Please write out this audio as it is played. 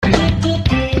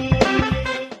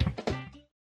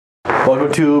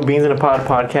Welcome to Beans in a Pod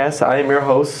podcast. I am your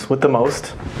host with the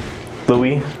most,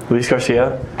 Luis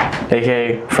Garcia,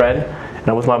 aka Fred, and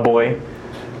I'm with my boy,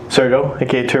 Sergio,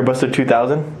 aka Turbuster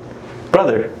 2000,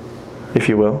 brother, if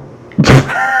you will. And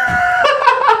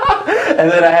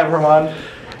then I have Herman.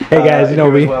 Hey guys, you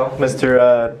know me. Well,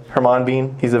 Mr. Herman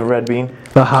Bean. He's a red bean.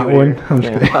 The hot one.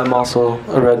 I'm also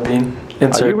a red bean.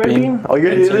 Insert Are you red bean? Oh,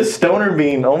 you're the stoner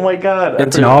bean. Oh my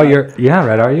god. No, you're not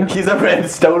red, are you? He's a red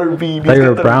stoner bean. I thought you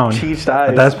were brown.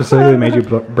 That specifically made you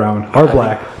brown. Or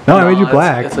black. No, I made you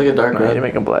black. It's like a dark red. You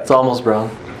make him black. It's almost brown.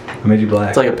 I made you black.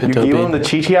 It's like a pinto bean. You gave him the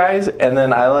Chi eyes, and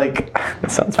then I like... That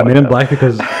sounds I made him black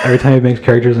because every time he makes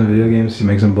characters in video games, he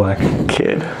makes them black.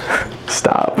 Kid.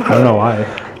 Stop. I don't know why.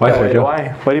 Why, Sergio? Why?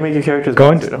 Why do you make your characters Go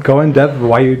black? in depth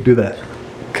why you do that.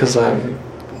 Because I'm...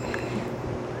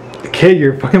 Kid,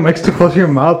 your fucking mic's too close to your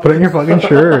mouth. Put it in your fucking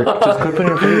shirt. Just put it in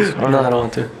your face. No, I don't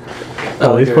want to.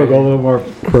 At least put it a little more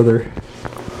further.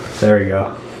 There we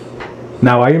go.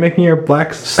 Now, why are you making your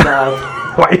blacks...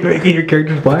 Stop. Why are you making your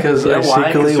characters black? Because I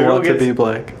secretly want to be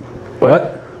black.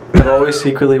 What? I've always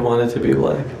secretly wanted to be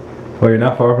black. Well, you're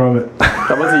not far from it.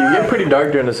 I was you get pretty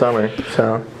dark during the summer,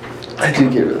 so... I do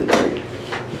get really dark.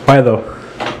 Why though?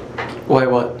 Why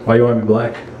what? Why you want to be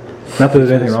black? Not that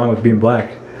there's anything wrong with being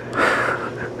black.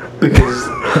 Because...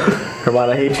 Herman,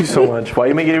 I hate you so much. Why do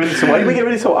you make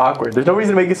it so awkward? There's no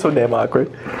reason to make it so damn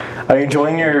awkward. Are you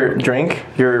enjoying your drink?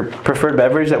 Your preferred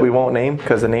beverage that we won't name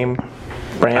because the name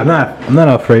brand? I'm not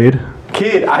afraid.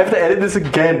 Kid, I have to edit this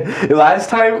again. Last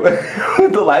time,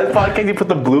 with the last podcast, you put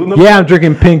the blue in the... Yeah, I'm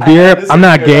drinking pink beer. I'm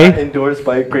not gay. Not endorsed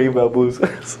by Greenbelt Blues.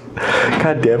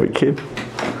 God damn it, kid.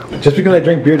 Just because I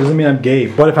drink beer doesn't mean I'm gay.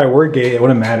 But if I were gay, it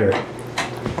wouldn't matter.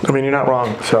 I mean, you're not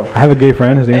wrong, so... I have a gay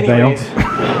friend. His name's Daniel.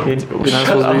 You're not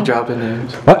supposed to be dropping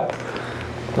names. What?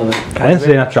 I didn't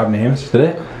say not to drop names,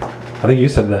 did I? I think you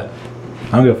said that.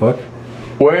 I don't give a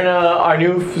fuck. We're in our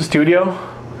new studio.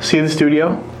 See the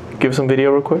studio? Give some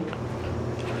video real quick.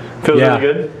 Feels really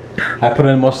good. I put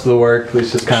in most of the work.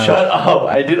 It's just kind of... Shut up.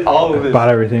 I did all of this. Bought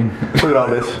everything. Look at all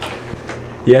this.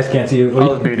 You guys can't see it.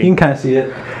 All the beauty. You can kind of see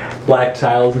it. Black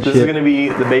tiles and This shit. is going to be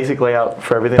the basic layout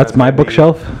for everything. That's my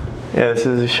bookshelf? Yeah, this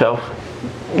is his shelf.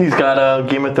 He's got a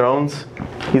Game of Thrones.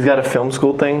 He's got a film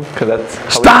school thing, because that's how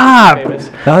Stop! he's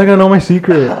famous. Now they're going to know my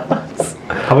secret.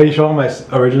 How about you show them my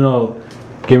original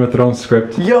Game of Thrones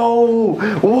script? Yo!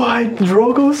 What?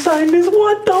 Drogo signed this?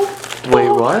 What the fuck? Wait,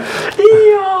 what?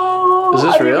 Yo! Is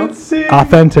this real?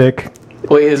 Authentic.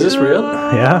 Wait, is this real?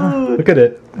 Yeah? Look at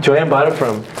it. Joanne bought it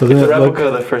from. Doesn't it's a it replica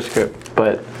look- of the first script,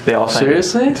 but they all signed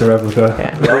Seriously? It's a replica. it.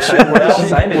 Yeah. They all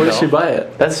signed it, Where did though. she buy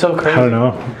it? That's so crazy. I don't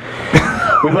know.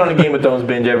 We went on a Game of Thrones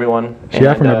binge, everyone. She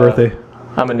got for my birthday.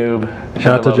 I'm a noob.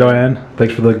 Shout out to Joanne.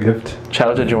 Thanks for the gift. Shout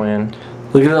out to Joanne.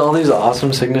 Look at all these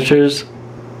awesome signatures.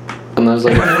 And there's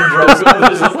like...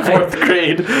 This is 4th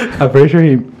grade. I'm pretty sure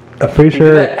He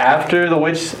did that after the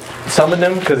witch summoned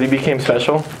him because he became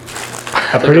special.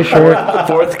 I'm pretty sure.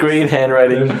 4th grade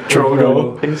handwriting.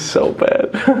 Drogo. He's so bad.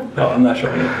 Oh, I'm not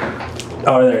showing it.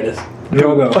 Oh, there it is.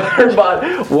 Drogo.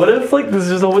 But what if like this is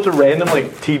just a bunch of random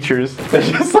like teachers that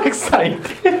just like signed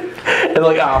it and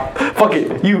like fuck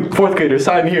it, you 4th grader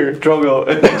sign here, Drogo.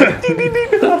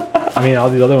 I mean, all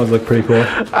these other ones look pretty cool.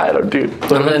 I don't, dude.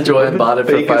 And then Joanne bought it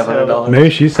for Fake as hell. $500. Maybe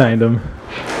she signed them.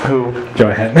 Who?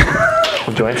 Joanne.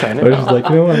 Joanne signed I was it. just like,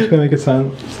 you know what? I'm just gonna make it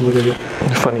sound. Just look at it.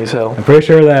 Funny as hell. I'm pretty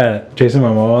sure that Jason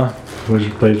Momoa, who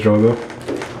plays Drogo,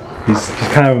 he's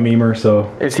kind of a memer,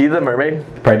 so Is he the mermaid?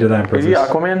 probably did that on Is purpose. he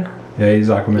Aquaman? Yeah, he's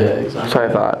Aquaman. Yeah, exactly. So I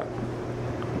thought.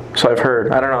 So I've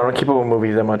heard. I don't know. I don't keep up with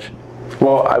movies that much.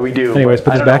 Well, we do. Anyways,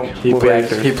 but put I this don't back. know He movie plays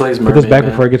actors. Put Mermaid this back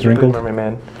Man. before it gets wrinkled. Mermaid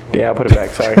Man. Yeah, I'll put it back.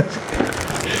 Sorry.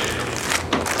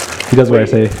 He does what I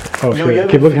say. Oh Yo, you shit!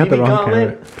 have Keep a looking at the Phoebe wrong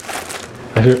camera.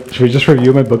 gauntlet? Should we just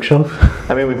review my bookshelf?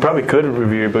 I mean, we probably could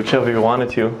review your bookshelf if we wanted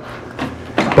to.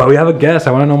 But we have a guest.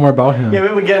 I want to know more about him. Yeah, we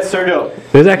have a guest, Sergio.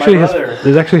 There's actually my brother.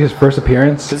 there's actually his first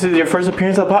appearance. This is your first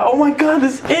appearance on the pod. Oh my god,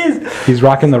 this is! He's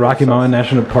rocking the Rocky Mountain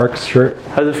National Parks shirt.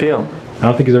 How does it feel? I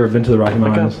don't think he's ever been to the Rocky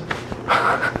Mountains.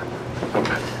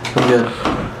 I'm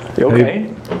good. You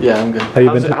okay? Yeah, I'm good. Have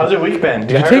you been to? How's your week been?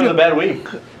 Did you I heard take it was it- a bad week.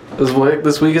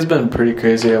 This week has been pretty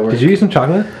crazy at work. Did you eat some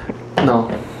chocolate? No,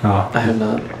 Oh, I have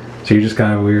not. so you're just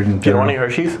kind of weird in Do you want general. any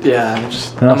Hershey's? Yeah, No, I'm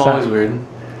stop. always weird.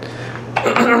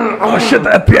 Oh shit! The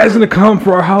FBI's gonna come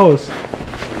for our house.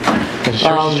 It's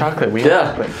Hershey's chocolate. We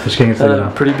yeah. Just kidding. Had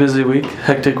a pretty busy week,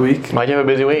 hectic week. Why'd you have a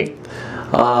busy week?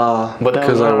 What the hell?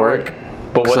 Because I work.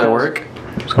 But Because what I else? work.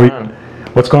 What's going on?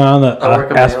 What's going on in the I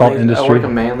work a asphalt manly, industry? I work a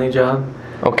manly job.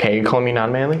 Okay, you calling me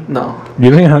non-manly? No.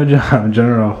 You don't have a job in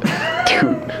general.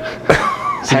 Dude.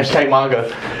 Hashtag manga.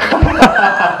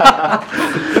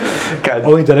 God,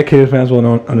 Only dedicated fans will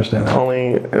understand that.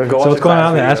 only go So what's going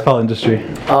on in the asphalt industry? You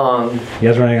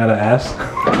guys running out of ass?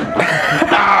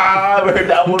 I heard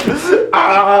that one.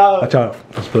 Watch out.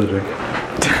 I'll spill the drink.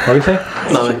 What do you say?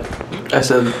 Nothing. I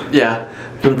said, yeah,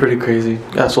 been pretty crazy.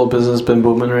 Asphalt business been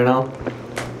booming right now.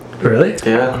 Really?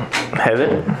 Yeah. Has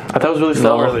it? I thought it was really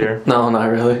slow earlier. No, not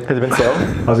really. Has it been slow?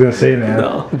 I was gonna say, man.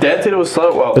 No. Dad said it was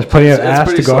slow. Well, There's plenty of It's ass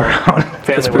to pretty go slow. around. family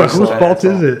pretty But was whose slow. fault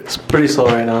is it? It's pretty slow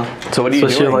right now. So what are you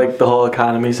Especially doing? like the whole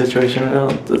economy situation right now.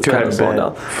 It's kind of slowing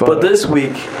down. Fuck. But this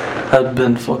week has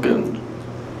been fucking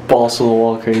balls to the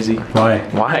wall crazy. Why?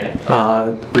 Why?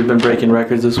 We've been breaking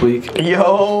records this week.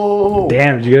 Yo.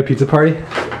 Damn, did you get a pizza party?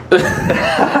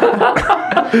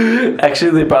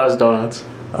 Actually, they brought us donuts.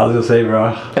 I was gonna say,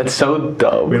 bro. That's so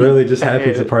dumb. We literally just had a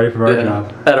pizza party for our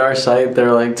job. At our site,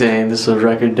 they're like, dang, this is a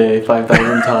record day,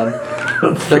 5,000 ton.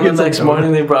 Then the next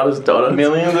morning, they brought us donuts.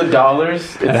 Millions of dollars.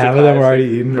 It's And a half of them were classic. already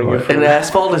eaten. And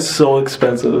asphalt is so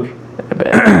expensive. I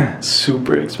bet.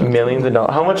 Super expensive. Millions of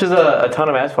dollars. How much does a ton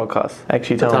of asphalt cost?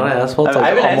 Actually, tell ton me. of asphalt? I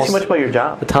haven't asked you much about your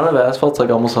job. A ton of asphalt's like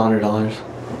almost $100.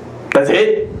 That's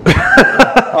it?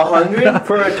 100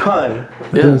 for a ton.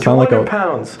 It doesn't sound like 200 a.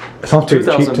 pounds. It sounds pretty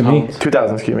 2,000 cheap to me. pounds.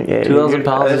 2,000, excuse me. Yeah, 2,000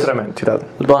 pounds That's is- what I meant. 2,000.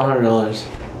 It's about $100.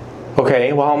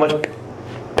 Okay. Well, how much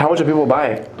do people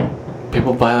buy?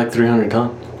 People buy like 300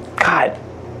 ton. God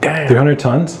damn. 300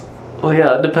 tons? Well,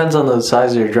 yeah, it depends on the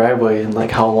size of your driveway and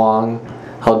like how long,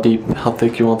 how deep, how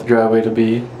thick you want the driveway to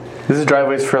be. This is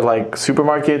driveways for like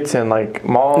supermarkets and like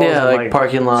malls. Yeah, and, like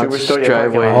parking lots, superstore- yeah,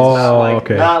 driveways. parking lots. Not Oh, like,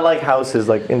 okay. Not like houses,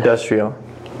 like industrial.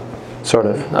 Sort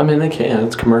of. I mean, they can.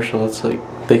 It's commercial. It's like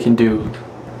they can do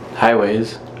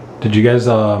highways. Did you guys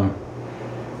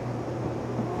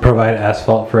provide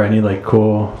asphalt for any like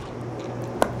cool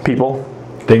People.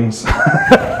 things?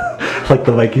 Like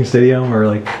the Viking Stadium or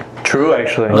like. True,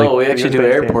 actually. No, we actually do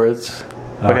Space airports.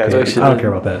 Okay, Okay, so actually I don't did-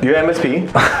 care about that. You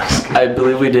MSP? I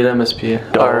believe we did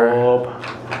MSP.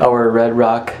 Our Red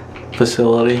Rock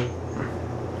facility.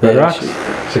 Red They Rocks? actually-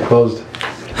 Is it closed?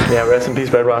 Yeah, rest in peace,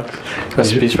 Red Rocks.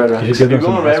 Rest in peace, Red Rock. You should give If you them go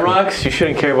some on Red asphalt. Rocks, you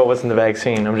shouldn't care about what's in the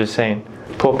vaccine. I'm just saying.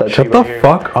 Pull up that Shut tweet the right here.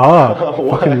 fuck up.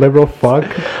 What? Fucking liberal fuck.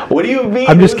 What do you mean?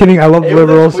 I'm just kidding. I love It was a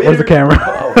liberals. Where's the Twitter-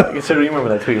 camera? Oh, so you remember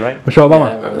that tweet, right? Michelle Yeah, I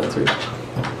Obama. remember that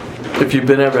too. If you've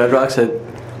been at Red Rocks at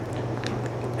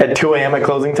At 2 a.m. at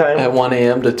closing time, 1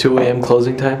 a.m. to 2 a.m.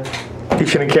 closing time, you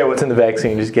shouldn't care what's in the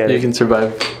vaccine. Just get you it. can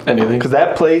survive anything. Because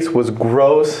that place was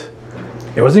gross.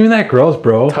 It wasn't even that gross,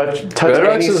 bro. Touch Red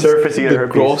Rocks any is surface, you get the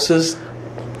herpes. grossest.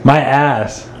 My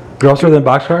ass. Grosser than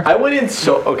Boxcar? I went in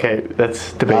okay,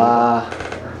 that's debatable.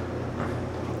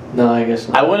 No, I guess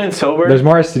not. I went in sober. There's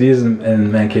more STDs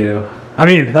in Mankato. I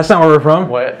mean, that's not where we're from.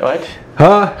 What?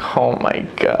 Huh? Oh my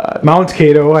god. Mount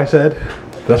Cato, I said.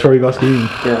 That's where we go skiing.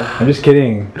 Yeah. I'm just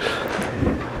kidding.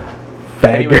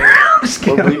 Bag Anyway, girl. Just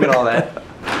we're kidding. leaving all that.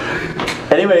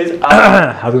 Anyways,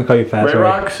 I was gonna call you fat. Red sorry.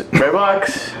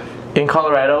 Rocks in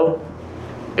Colorado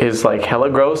is like hella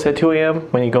gross at 2 a.m.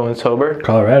 when you go in sober.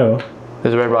 Colorado.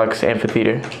 There's Red Rocks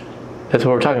Amphitheater. That's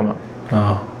what we're talking about.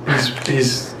 Oh.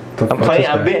 He's The I'm fuck's playing. this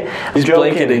I'm guy? being. He's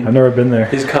joking. blanketing. I've never been there.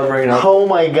 He's covering up. Oh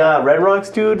my god, Red Rocks,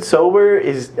 dude, sober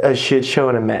is a shit show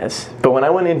and a mess. But when I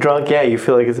went in drunk, yeah, you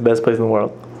feel like it's the best place in the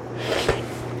world.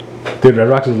 Dude, Red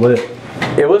Rocks is lit.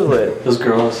 It was lit. Those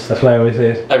girls. That's what I always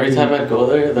say. Every time I'd go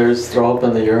there, there's throw up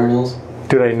in the urinals.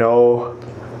 Dude, I know.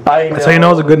 I know. That's how you know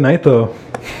it was a good night, though.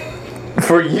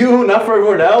 For you, not for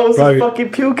everyone else. Bro, There's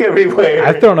fucking puke everywhere.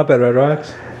 I've thrown up at Red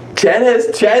Rocks.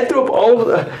 Chad threw up all over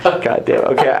the... God damn.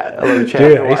 Okay, I love you, Chad.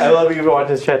 Dude, I love you for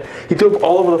watching this, Chad. He threw up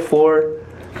all over the floor,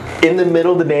 in the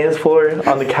middle of the dance floor,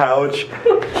 on the couch.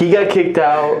 He got kicked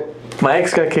out. My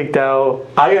ex got kicked out.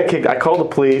 I got kicked. I called the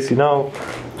police, you know.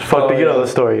 Fuck, you know the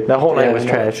story. That whole night Yeah, was I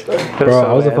know. trash. Bro,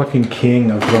 I was a fucking king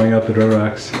of throwing up at Red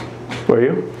Rocks. Were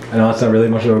you? I know it's not really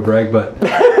much of a brag, but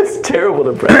It's terrible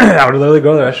to brag. I would literally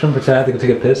go to the restroom, pretend I had to go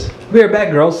take a piss. Be right back,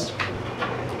 girls.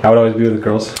 I would always be with the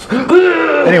girls.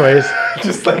 Anyways,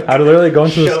 Just like... I would literally go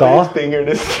into the shove stall. his finger in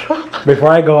his straw. Before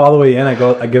I go all the way in, I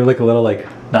give like a little like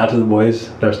nod to the boys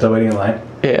that are still waiting in line.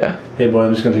 Yeah. Hey boy,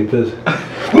 I'm just gonna take this.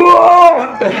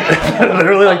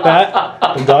 Literally like that.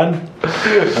 I'm done.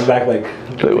 I'm back like.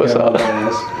 Really, what's up?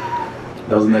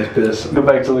 That was a nice piss. Go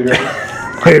back to the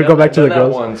girls. Wait, go back to the I've done that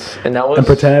girls once, and that was... and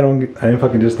pretend I didn't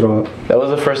fucking just throw up. That was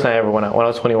the first night I ever went out. When I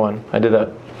was 21, I did that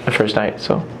the first night.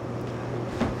 So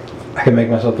I can make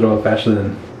myself throw up faster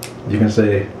than you can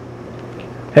say,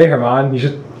 "Hey Herman, you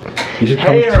should come."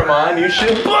 hey, Herman, you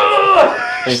should.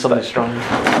 Need something strong.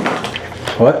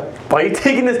 What? Why are you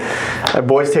taking this? My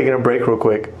boy's taking a break real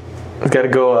quick. He's got to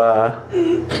go.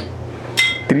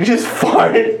 Did you just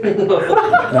fart? Did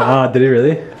he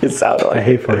really? It sounded like. I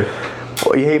hate fart.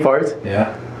 Oh, you hate farts?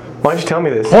 Yeah. Why don't you tell me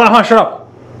this? Hold on, shut up.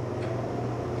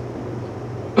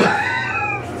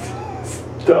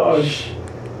 Gosh.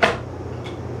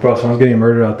 Bro, someone's getting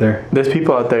murdered out there. There's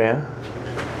people out there,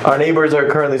 yeah? Our neighbors are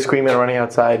currently screaming and running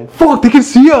outside. Fuck, they can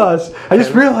see us. I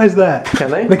just realized that.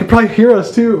 Can they? They can probably hear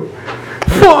us too.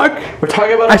 Fuck. We're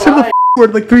talking about I said the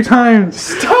word like 3 times.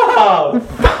 Stop!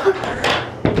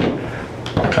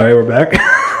 Alright, we're back.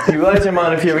 You realize,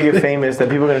 Herman, if you ever get famous, that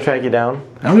people are gonna track you down?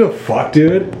 I don't give a fuck,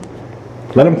 dude.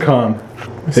 Let them come.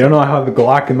 They don't know I have the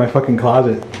Glock in my fucking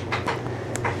closet.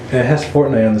 And it has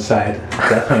Fortnite on the side.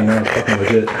 That's how you know it's fucking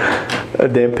legit. A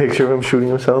damn picture of him shooting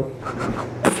himself.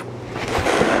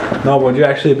 No, but would you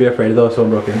actually be afraid though if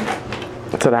someone broke in?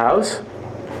 To the house?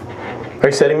 Are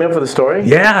you setting me up for the story?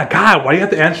 Yeah, God, why do you have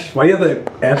to answer? Why do you have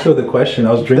to answer the question?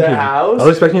 I was drinking. The house? I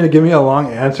was expecting you to give me a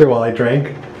long answer while I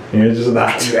drank. And you're just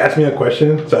not. You asked me a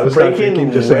question, so I was not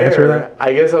drinking just to answer that.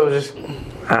 I guess I was just.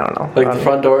 I don't know. Like the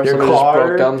front door. Your Somebody car. just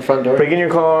broke down the front door. Break in your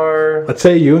car. Let's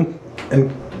say you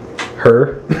and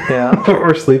her Yeah.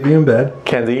 were sleeping in bed.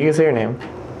 Kenzie, you can say your name.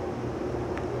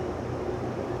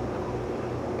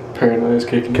 Paranoia is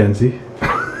kicking. Kenzie.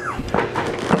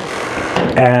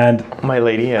 And My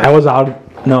lady, yeah. I was out.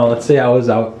 No, let's say I was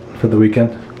out for the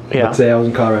weekend. Yeah. Let's say I was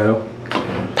in Colorado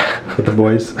with the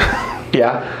boys.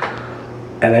 Yeah.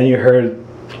 And then you heard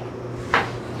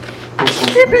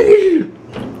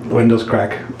windows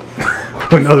crack.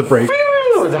 Windows break.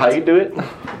 Is that how you do it?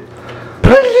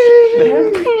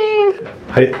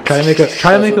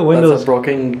 Try to make a windows. That's a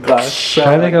broken glass.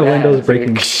 Try to make a windows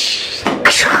breaking.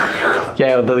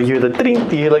 Yeah, you hear the ding, you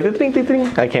hear like the ding, ding, ding.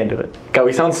 I can't do it. God,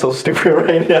 we sound so stupid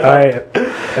right now. Alright,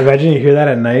 imagine you hear that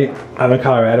at night. I'm in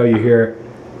Colorado. You hear.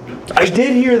 I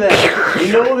did hear that.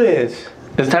 You know this.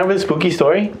 Is it time for the spooky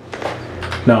story?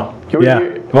 No. You're- Yeah.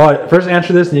 you're- Well, first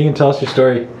answer this, and you can tell us your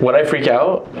story. Would I freak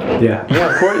out? Yeah. Yeah,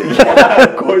 of course. Yeah,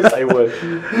 of course I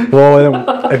would. Well,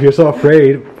 then, if you're so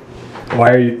afraid,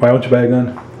 why don't you buy a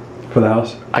gun for the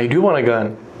house? I do want a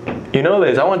gun. You know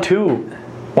this. I want 2.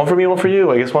 One for me, one for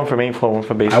you. I guess one for me, one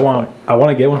for base. I want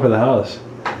to get one for the house.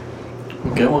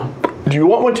 Get one. Do you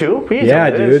want one too? Please Yeah,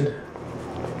 tell me this. dude.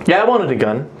 Yeah, I wanted a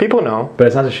gun. People know. But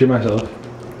it's not to shoot myself.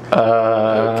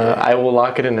 I will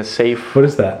lock it in a safe. What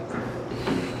is that?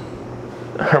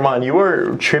 Herman, you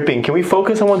were tripping. Can we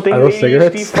focus on one thing? Are those ADHD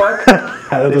cigarettes? fuck?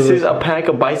 I thought This those is a pack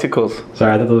of bicycles.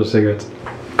 Sorry, I thought those were cigarettes.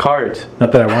 Cards.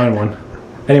 Not that I wanted one.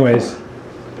 Anyways,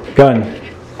 gun.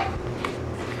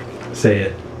 Say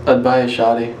it. I'd buy a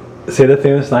shoddy. Say the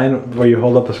famous line where you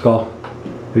hold up the skull.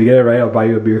 If you get it right, I'll buy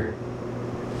you a beer.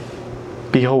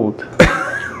 Behold.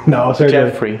 No, sorry.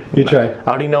 Jeffrey. You try. I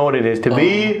already know what it is. To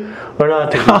be or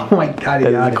not to be. Oh my god,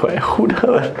 That yeah. is quite- Who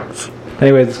does?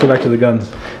 Anyways, let's go back to the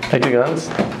guns. Like the guns?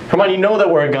 Come on, you know that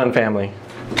we're a gun family.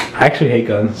 I actually hate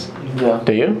guns. Yeah.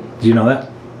 Do you? Do you know that?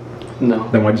 No.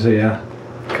 Then why'd you say yeah?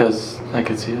 Because I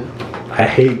could see it. I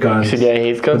hate guns. You said yeah, he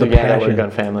hates guns. Or With a yeah, that we're a passion.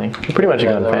 gun family. We're pretty much a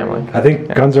gun Yeah, family. I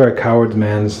think guns are a coward's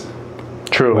man's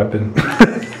True. weapon.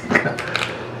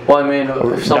 Well, I mean,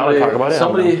 down if to somebody, talk about it?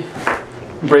 somebody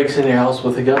breaks in your house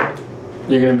with a gun,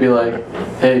 you're gonna be like,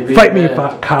 "Hey, be Fight a me,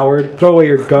 man." coward. Throw away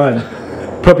your gun.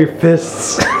 Put up your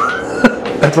fists.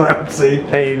 That's what I would say.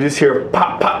 And you just hear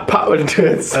pop, pop, pop into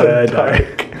it. So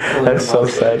dark. That's so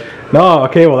sad. No,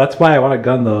 okay, well that's why I want a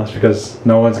gun though. It's because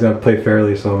no one's gonna play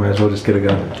fairly, so I might as well just get a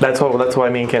gun. That's why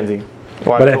me and Kenzie.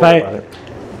 Well, But I'm if cool I- about it.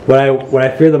 What I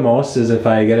fear the most is if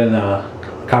I get in a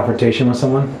confrontation with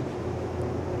someone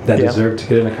that Yeah. deserve to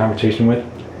get in a confrontation with.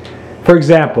 For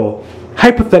example,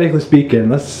 hypothetically speaking,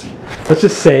 let's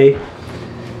just say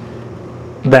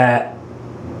that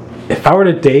if I were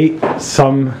to date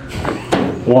someone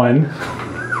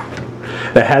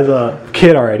that has a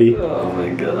kid already Oh my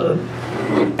god.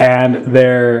 and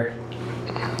their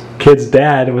kid's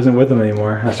dad wasn't with them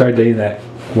anymore, I started dating that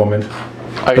woman.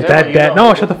 Are you But talking that about dad,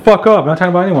 no, shut the fuck up. I'm not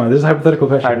talking about anyone. This is a hypothetical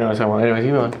question. I know what I'm talking about. Anyways,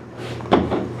 keep going.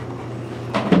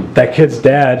 That kid's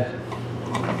dad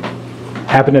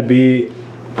happened to be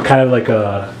kind of like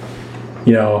a,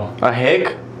 you know, A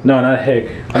hick? no, not a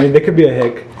hick. I mean, they could be a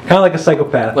hick. Kind of like a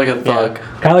psychopath. Like a thug.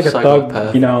 Kind of like a Psychopath.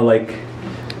 thug, you know, like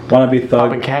wannabe thug,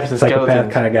 Popping caps and psychopath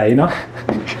skeletons. kind of guy, you know?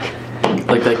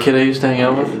 Like that kid I used to hang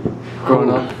out with growing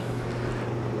up.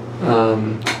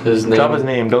 His name. Drop his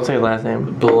name. Don't say his last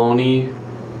name. Baloney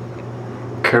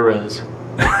Carez.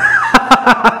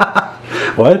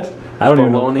 What? I don't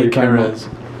even know. what Baloney you're talking about.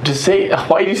 Carez. Just say.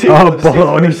 Why do you say? Oh, just say his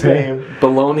baloney first Carez. name?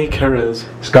 Baloney Carez.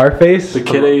 Scarface? The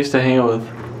kid I used to hang out with.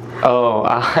 Oh.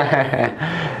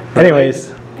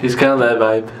 Anyways, He's kind of that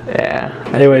vibe. Yeah.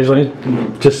 let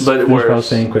me just But finish what I was worse.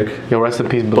 saying quick. Yo, rest in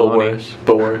peace, But baloney. worse.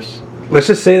 But worse. Let's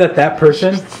just say that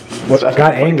person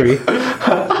got angry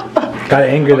got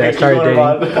angry that I keep started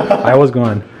going, dating. Ron. I was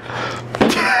going.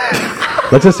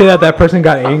 Let's just say that person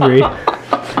got angry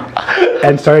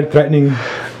and started threatening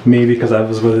me because I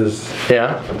was with his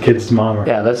Yeah. kid's mom.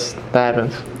 Yeah, that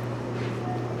happens.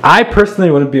 I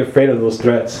personally wouldn't be afraid of those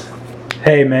threats.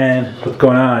 Hey man, what's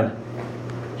going on?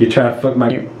 You trying to fuck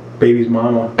my baby's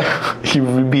mama? You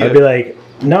would be. I'd be like,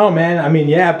 no man, I mean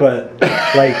yeah, but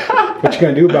like, what you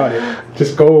gonna do about it?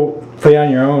 Just go play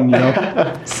on your own, you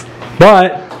know?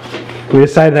 But we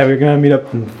decided that we were gonna meet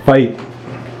up and fight.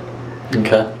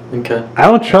 Okay. I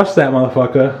don't trust that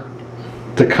motherfucker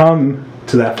to come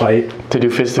to that fight to do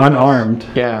fist unarmed.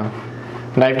 Yeah.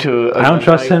 Knife to. I don't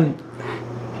trust him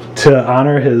to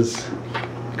honor his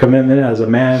commitment as a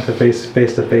man to face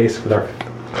to face with our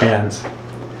hands.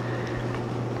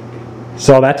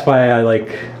 So that's why I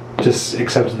just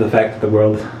accepted the fact that the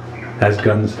world has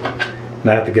guns and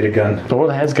I have to get a gun. The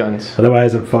world has guns.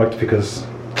 Otherwise I'm fucked because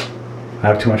I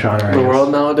have too much honor. I The guess.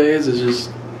 world nowadays is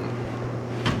just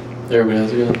everybody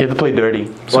has a gun. You have to play dirty.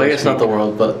 Well, I guess not the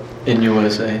world, but in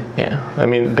USA. Yeah. I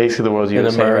mean, basically the world's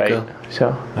USA, America. right? So.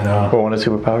 I know. We're one of the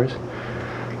superpowers.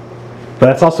 But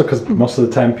that's also because most of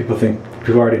the time people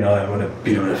already know that I'm gonna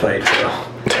beat them in a fight.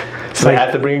 So They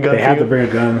have to bring a gun. they have to bring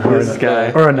a gun This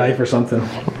guy. or a knife or something.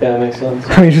 Yeah, that makes sense.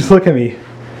 I mean, just look at me.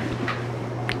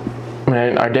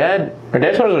 Man, our dad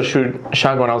started to shoot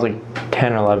shotgun when I was like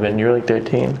 10 or 11. You were like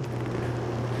 13.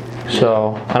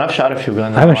 So, and I've shot a few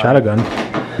guns. I haven't shot a gun.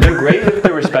 They're great if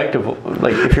they're respectable.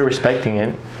 Like, if you're respecting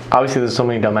it. Obviously, there's so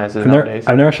many dumbasses nowadays.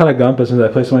 I've never shot a gun, but since I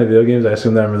play so many video games, I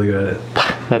assume that I'm really good at it.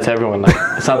 That's everyone. Like,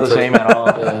 it's not the same at all.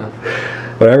 Yeah.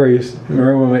 Whatever.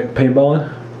 Remember when we went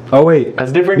paintballing? Oh wait,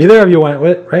 That's different. neither of you went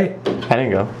with, right? I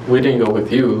didn't go. We didn't go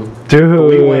with you. Dude,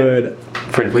 We went.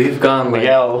 We've gone like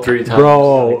Miguel. 3 times.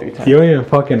 bro, Like 3 times. you don't even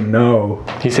fucking know.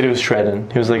 He said he was shredding.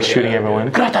 He was like shooting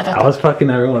everyone. I was fucking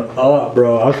everyone up,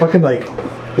 bro. I was fucking like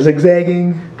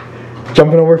zigzagging,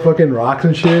 jumping over fucking rocks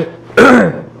and shit.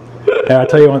 Yeah, I'll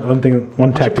tell you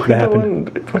one tactic that happened.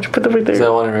 Why don't you put that right Because I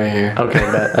there? want it right here. Okay,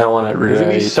 bet. I want it It's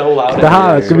gonna be right. so loud.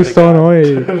 Ah, it's gonna be so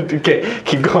annoying. Okay,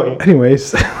 keep going.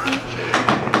 Anyways,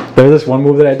 there's this one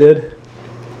move that I did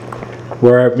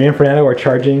where me and Fernando were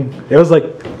charging. It was like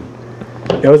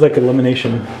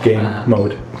elimination game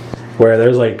mode, where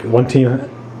there's like one team,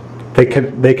 they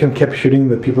can keep shooting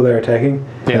the people that are attacking,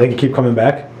 Yeah. and they can keep coming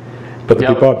back. But the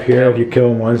Yep. people up here, Yep. if you kill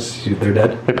them once, they're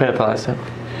dead. We played it the last time.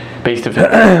 Base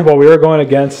defense. Well, we were going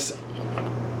against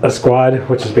a squad,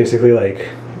 which is basically like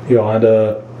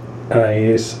Yolanda,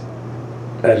 Anais,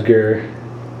 Edgar,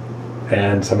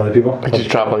 and some other people. I just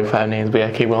dropped like 5 names, but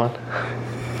yeah, keep going.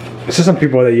 It's just some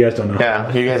people that you guys don't know.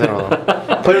 Yeah, you guys don't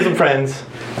know. Play with some friends.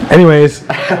 Anyways,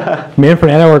 me and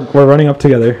Fernando were running up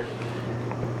together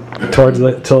towards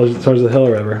the hill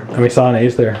or whatever, and we saw an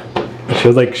ace there. She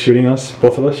was like shooting us,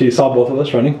 both of us. She saw both of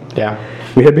us running. Yeah.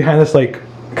 We hid behind this like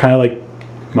kind of like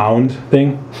mound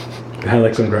thing, behind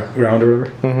like some ground or whatever.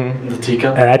 Mm-hmm. The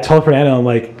teacup. And I told Fernando, I'm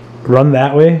like, run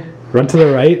that way, run to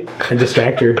the right, and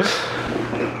distract her.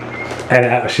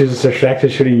 And she's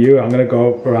distracted shooting you. I'm gonna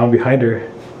go around behind her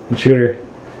and shoot her.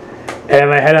 And in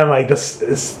my head, I'm like, this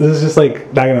is just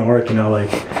like not gonna work, you know? Like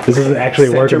this doesn't actually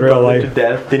work in real life. To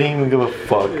death. Didn't even give a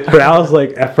fuck. But I was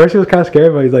like, at first he was kind of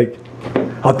scared, but he's like,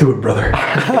 I'll do it, brother.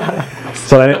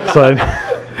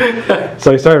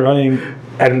 so he started running,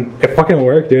 and it fucking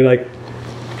worked, dude. Like,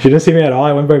 she didn't see me at all.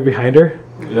 I went right behind her,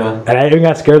 Yeah. and I even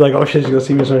got scared, like, oh shit, she's gonna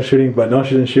see me and start shooting. But no,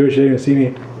 she didn't shoot. She didn't even see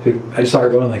me. I just saw her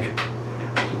going, like,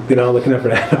 you know, looking at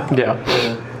Fernando. Yeah.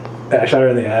 And I shot her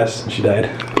in the ass, and she died.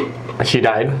 She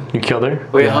died. You killed her.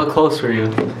 Wait, how close were you?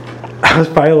 I was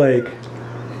probably like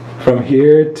from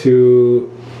here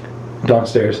to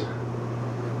downstairs.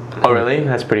 Oh really?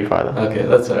 That's pretty far though. Okay,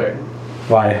 that's alright.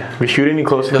 Why? We shoot any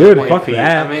closer Dude, than 20 fuck feet.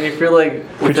 that. I mean, if you're like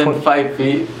within one? 5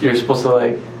 feet, you're supposed to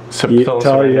like. You Tell us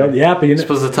tell her, right yeah, but you You're know,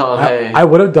 supposed to tell them, hey. I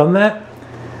would have done that,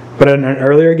 but in an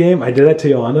earlier game, I did that to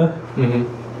Yolanda,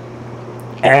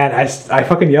 Mm-hmm. and I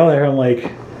fucking yelled at her. I'm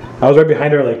like, I was right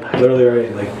behind her, like literally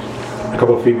right, like a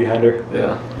couple of feet behind her,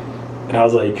 Yeah. and I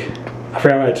was like, I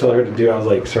forgot what I told her to do. I was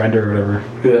like, surrender or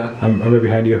whatever. Yeah. I'm right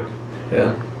behind you,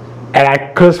 Yeah. and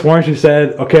I could have sworn she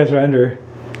said, okay, I surrender.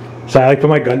 So I like put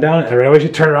my gun down, and right away she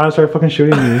turned around and started fucking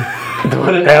shooting me,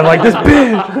 and I'm like, this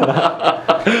bitch.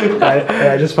 And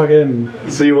I just fucking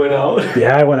So you went out?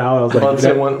 yeah, I went out. I was like, Well,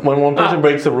 so when one person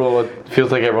breaks the rule, it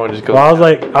feels like everyone just goes. well,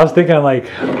 I was thinking like,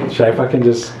 should I fucking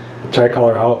just try to call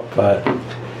her out? But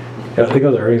I think it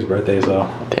was Ernie's birthday, so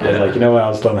I was like, you know what,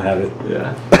 I'll just let him have it.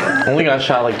 Yeah. I only got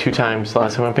shot like 2 times the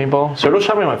last time I went paintball. Sergio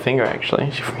shot me on my finger actually.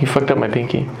 He fucked up my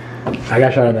pinky. I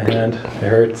got shot in the hand. It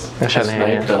hurts. I shot in the That's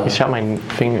hand. nice, though. He shot my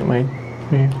finger. My.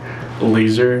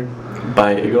 Laser.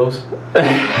 by Eagles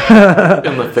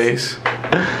in the face.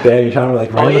 Yeah, you shot him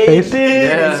like right in the face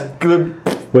Yeah. Good.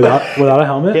 without a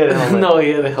helmet. Yeah, the helmet. No, he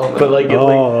had a helmet. But like,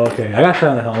 Okay. I got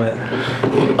shot in the helmet.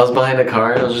 I was behind a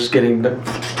car and I was just getting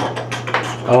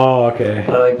Oh, okay.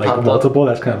 I, like, popped up. multiple.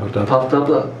 That's kind of fucked up. popped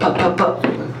up, pop, pop, pop.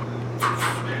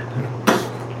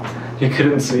 You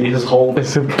couldn't see his whole. I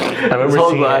remember whole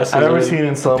seeing glass it. I remember was seeing it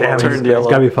in slow Damn, motion. turned he's yellow.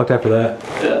 gotta be fucked after that.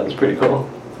 Yeah, it's pretty cool.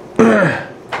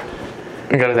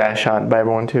 He got his ass shot by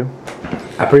everyone too.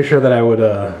 I'm pretty sure that I would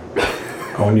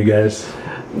own you guys.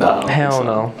 No. Hell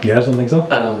no. You guys don't think so?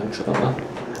 I don't think so. No.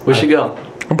 We should go.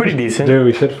 I'm pretty decent. Dude,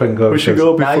 we should fucking go. We should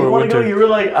because- go Now before you want to go? winter. You were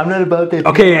like, I'm not about that.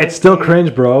 Okay, it's still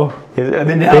cringe, bro. And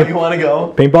then now you want to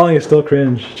go? Paintballing is still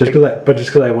cringe. Just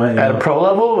because I went. You At know? a pro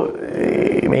level,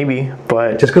 maybe,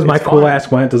 but Just because my it's cool fun.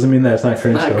 ass went doesn't mean that it's not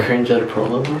cringe. Not Though. cringe at a pro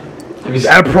level. Have you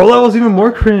At a pro level is even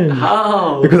more cringe.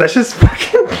 How? Because that's just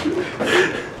fucking.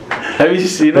 Have you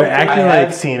seen They're it? I acting have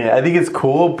like, seen it. I think it's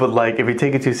cool, but like if you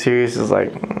take it too serious, it's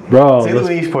like bro. same let's-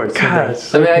 with esports. same God, thing. it's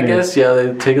so I mean, I cringe. guess yeah.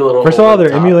 They take a little. First of all, over the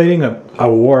they're top. emulating a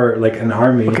war, like an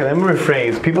army. Okay, let me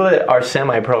rephrase. People that are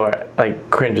semi-pro are like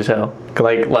cringe as hell.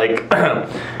 Like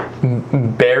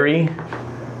Barry,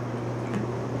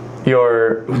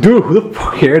 your Dude, who the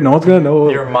fuck here? No one's gonna know.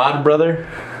 your mod brother.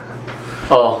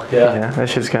 Oh yeah. Yeah, that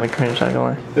shit's kind of cringe. Not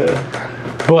gonna lie.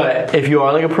 But if you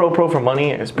are like a pro for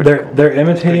money, it's pretty cool. They're Pretty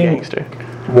imitating gangster.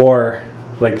 war,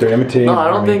 like they're imitating. No, I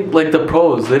don't army. think like the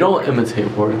pros. They don't imitate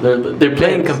war. They're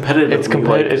playing competitive. It's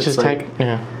competitive. It's just like, tech.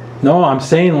 Yeah. No, I'm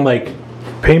saying like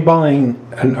paintballing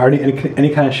and any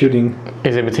kind of shooting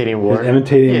Is imitating war. is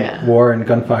imitating Yeah. war and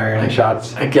gunfire and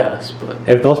shots. I guess, but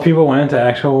If those people went into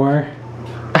actual war,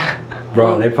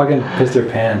 bro, they fucking pissed their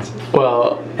pants.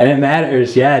 well, And it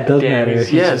matters. Yeah, it does Damn, matter.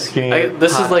 he's- yes. just getting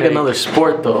This hot is like take. another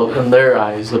sport though in their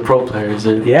eyes. The pro players.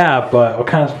 Yeah, but what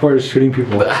kind of sport is shooting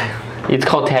people? It's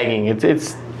called tagging. It's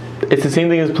the same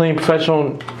thing as playing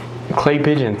professional clay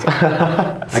pigeons.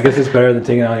 I guess it's better than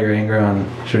taking out your anger on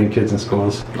shooting kids in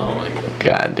schools. Oh my god.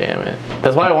 God damn it.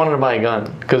 That's why I wanted to buy a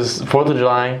gun. Because 4th of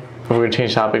July, if we're going to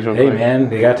change topics real Hey quick.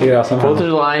 man, you gotta take it out 4th of somehow.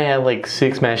 July had like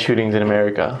 6 mass shootings in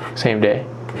America, same day.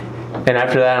 And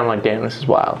after that, I'm like, damn, this is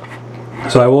wild.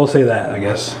 So I will say that, I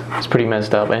guess. It's pretty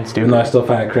messed up and Even stupid. though I still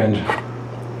find it cringe.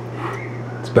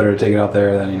 It's better to take it out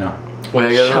there than, you know. Wait,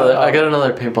 I got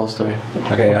another paintball story.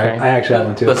 Okay, Okay. I actually have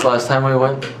one too. This last time we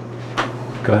went,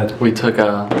 Go ahead. we took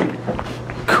a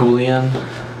Coolian.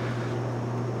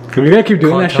 If you're gonna keep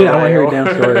doing that shit, I want to hear your damn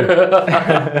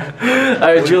story.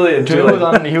 Alright, Julian.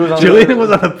 He was on Julian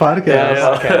was on the podcast. Yeah,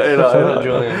 Okay, I know, I shout know. out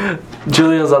Julian.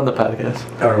 Julian's on the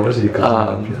podcast. Or what is he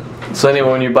called? So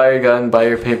anyway, when you buy your gun, buy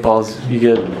your paintballs, you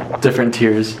get different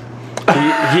tiers. He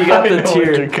got I the know what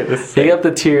tier. you're gonna say. He got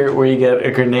the tier where you get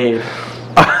a grenade.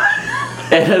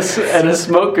 and a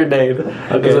smoke grenade.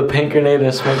 There's a paint grenade and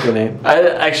a smoke grenade.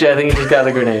 I think he just got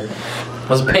a grenade. It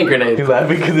was a paint grenade. He's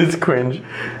laughing because it's cringe.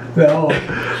 No.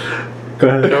 Go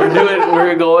ahead.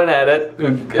 We're going at it. We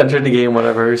entered the game,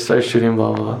 whatever. We started shooting,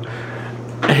 blah blah blah.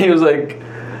 And he was like,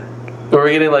 we were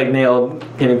getting like nailed,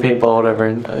 getting paintball, whatever.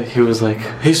 And he was like,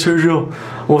 "Hey Sergio,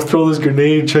 we'll throw this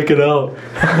grenade. Check it out."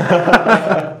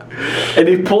 And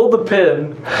he pulled the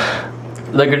pin.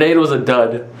 The grenade was a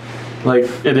dud. Like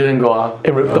it didn't go off.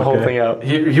 It ripped the whole Okay. thing out.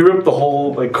 He ripped the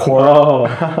whole like core. Oh.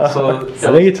 So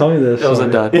I think you told me this. it was a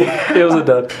dud. It was a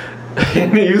dud.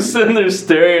 And he was sitting there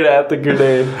staring at the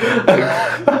grenade.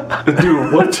 Like,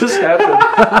 dude, what just happened?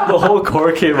 The whole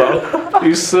core came out. He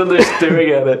was sitting there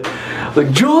staring at it.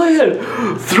 Like, Julian,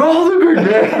 throw the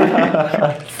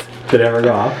grenade. Did it ever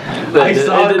go off? I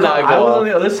saw it it. did not I go was off. on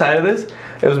the other side of this.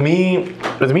 It was me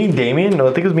and Damien. No,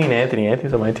 I think it was me and Anthony.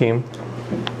 Anthony's on my team.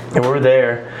 And we were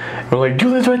there. And we're like,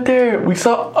 Julian's right there. I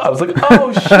was like,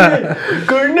 oh shit,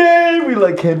 grenade. We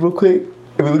like hid real quick.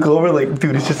 And we look over like,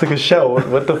 dude, it's just like a shell.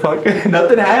 What the fuck?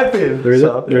 Nothing happened. The reason,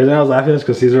 So- the reason I was laughing is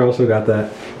because Caesar also got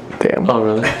that. Damn. Oh,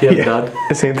 really? He had a dud?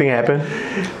 The same thing happened.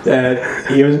 And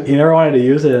he never wanted to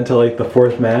use it until like the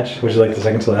 4th match, which is like the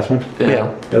second to last one.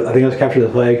 Yeah. I think it was capture the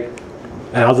flag,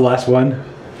 and I was the last one,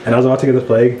 and I was about to get the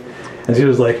flag, and he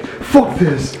was like, "Fuck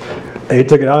this!" And he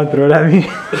took it out and threw it at me.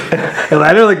 And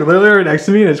landed like literally right next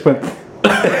to me, and it just went.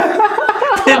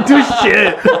 Didn't do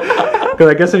shit. Because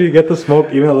I guess if you get the smoke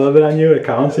even a little bit on you, it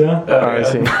counts, you know. I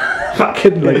see.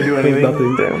 Fucking like Didn't do anything.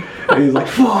 nothing. Damn. And he's like,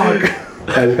 "Fuck!"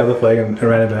 I just got the flag and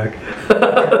ran it back.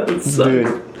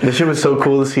 Dude, this shit was so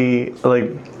cool to see, like,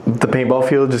 the paintball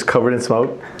field just covered in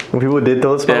smoke. When people did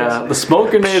those smokes, Yeah, the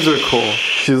smoke grenades are cool.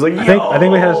 she was like, I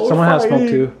think we had someone had smoke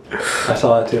too. I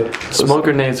saw that too. Smoke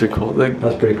grenades are cool.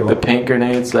 That's pretty cool. The paint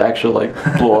grenades that actually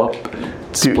like blow up.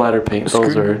 splatter paint.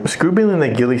 Those are screw being in the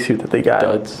ghillie suit that they got.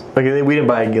 duds. Like we didn't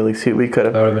buy a ghillie suit. We could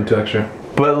That have. would have been too extra.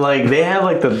 But like they have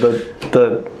like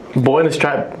the boy in the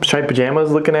striped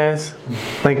pajamas looking ass,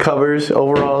 like covers,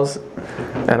 overalls,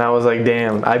 and I was like,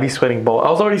 damn, I'd be sweating both. I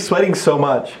was already sweating so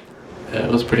much. Yeah,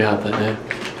 it was pretty hot that day.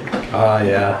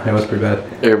 Yeah, it was pretty bad.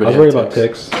 Everybody I was worried about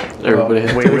ticks. Everybody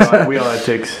had Wait, we all had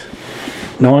ticks.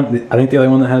 No one. I think the only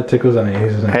one that had a tick was on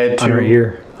his Had on two. her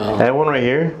ear. Oh. I had one right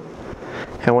here.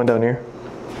 I had one down here.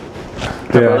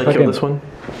 Dude, I really killed this one.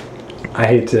 I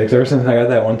hate ticks. Ever since I got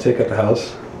that one tick at the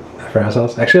house, at a friend's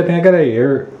house. Actually, I think I got it at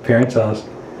your parents' house.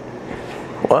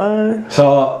 What?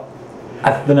 So,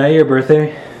 at the night of your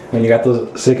birthday, when you got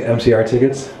those sick MCR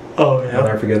tickets, Oh I'll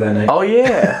never forget that night. Oh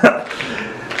yeah.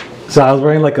 So I was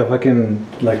wearing like a fucking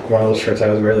like one of those shirts. I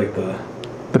was wearing like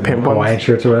The pimp Hawaiian ones.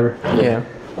 shirts or whatever. Yeah.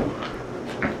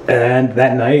 And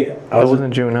that night, That was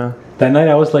in June, huh? That night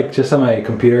I was like just on my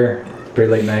computer, pretty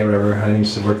late night, whatever. I didn't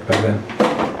used to work back then.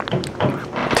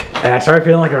 And I started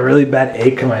feeling like a really bad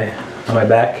ache on my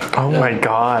back. Oh my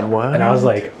God! What? And I was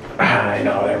like, I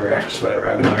know, whatever,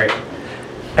 I'm alright.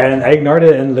 And I ignored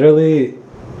it, and literally,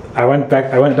 I went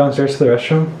downstairs to the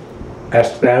restroom.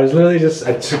 I was literally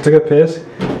I took a piss,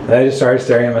 and I just started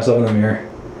staring at myself in the mirror.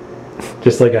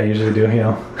 Just like I usually do, you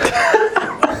know.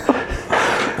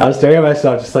 I was staring at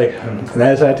myself, just like, and then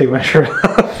I decided to take my shirt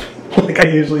off, like I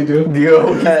usually do.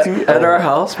 Yo, At our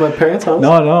house, my parents' house.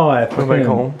 No, I went back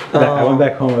home. I went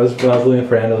back home. It was when I was living in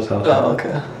Fernando's house. Oh,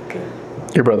 okay.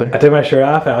 Your brother. I took my shirt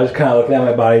off, and I was just kind of looking at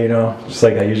my body, you know, just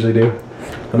like I usually do.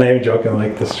 I'm not even joking,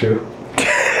 like, this is true.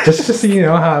 just to see, you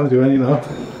know, how I'm doing, you know.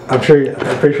 I'm pretty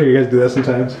sure you guys do that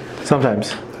sometimes.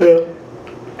 Sometimes. Yeah.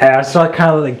 And I started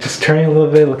kind of like just turning a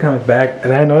little bit, looking at my back,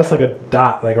 and I noticed like a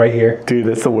dot like right here, Dude,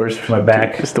 that's the worst. my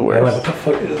back. It's the And I'm like, worst. what the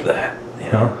fuck is that?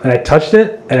 You know? And I touched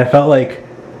it, and it felt like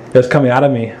it was coming out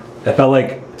of me. It felt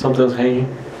like Something was hanging.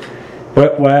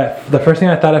 the first thing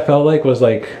I thought I felt like was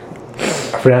like,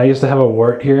 Fernando used to have a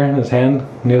wart here in his hand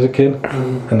when he was a kid,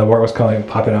 and the wart was kind of like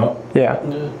popping out. Yeah.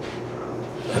 Yeah.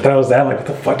 I thought it was that. Like, what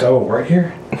the fuck? Do I have a wart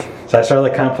here? So I started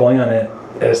like kind of pulling on it.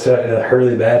 It hurt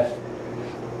really bad.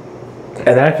 And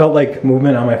then I felt like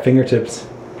movement on my fingertips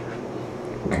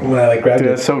when I like grabbed Dude,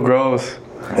 it. that's so gross.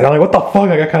 And I'm like, what the fuck?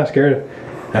 I got kind of scared.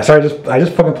 And I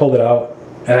just fucking pulled it out.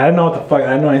 And I didn't know what the fuck. I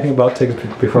didn't know anything about ticks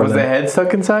before Was then. the head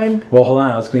stuck inside? Well, hold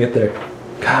on. I was gonna get there.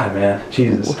 God, man,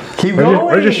 Jesus. Keep What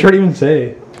going. did your shirt even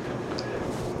say?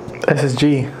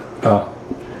 SSG. Oh,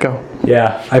 Go.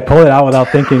 yeah. I pulled it out without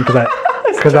thinking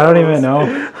because I don't even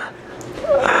know.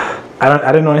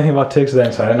 I didn't know anything about ticks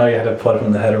then, so I didn't know you had to pull it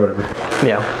from the head or whatever.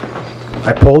 Yeah.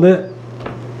 I pulled it.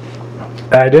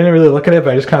 And I didn't really look at it,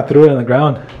 but I just kind of threw it on the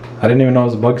ground. I didn't even know it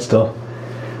was a bug still.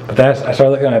 But then I started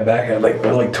looking at my back, and it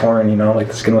was like torn, you know, like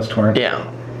the skin was torn. Yeah.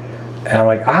 And I'm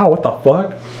like, ow, what the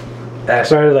fuck? And I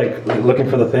started like looking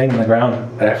for the thing on the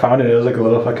ground, and I found it. It was like a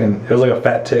little fucking, it was like a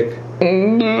fat tick.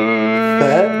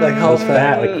 Fat? Like It how was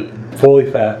fat, like fully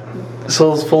fat.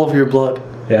 So it's full of your blood.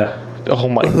 Yeah. Oh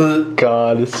my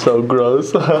God, it's so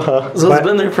gross. So it's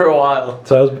been there for a while.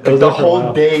 So it was The there for a whole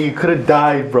while. day, you could have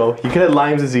died, bro. You could have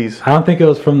Lyme's disease. I don't think it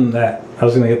was from that. I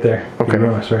was gonna get there. Okay. You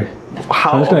ruined my story.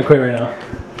 How? I'm just gonna quit right now.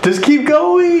 Just keep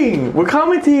going. We're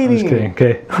commentating. I'm just kidding.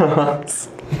 Okay.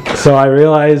 So I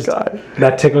realized God.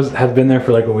 that tick has been there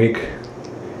for like a week.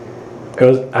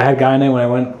 I had gotten it when I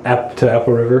went to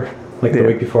Apple River like the Yeah.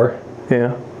 week before Yeah.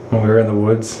 when we were in the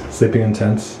woods sleeping in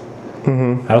tents.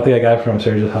 Mm-hmm. I don't think I got it from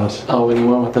Sergio's house. Oh, when you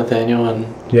went with Nathaniel and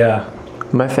Yeah.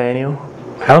 Nathaniel.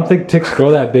 I don't think ticks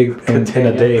grow that big in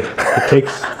a day. It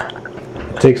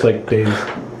takes like days.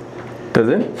 Does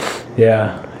it?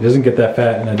 Yeah. It doesn't get that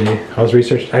fat in a day. I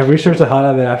researched the hell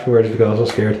out of it afterwards because I was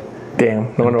so scared.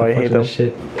 Damn. No wonder why I hate them.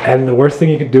 Shit. And the worst thing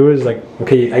you could do is like,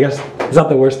 okay, I guess it's not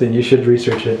the worst thing. You should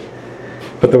research it.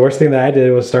 But the worst thing that I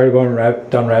did was started going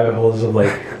down rabbit holes of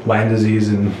like Lyme disease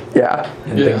and Yeah.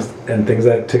 Yeah. things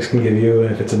that ticks can give you.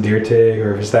 And if it's a deer tick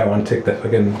or if it's that one tick that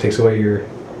fucking takes away your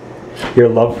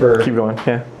love for Keep going.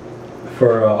 Yeah.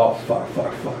 oh fuck.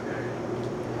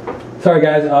 Sorry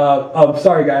guys.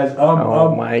 Sorry guys.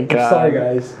 Oh my I'm God. sorry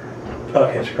guys.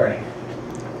 Okay, it's recording.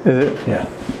 Is it? Yeah.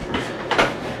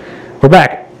 We're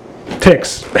back.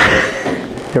 Ticks.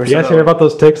 You guys hear about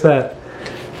those ticks that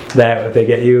if they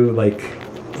get you, like,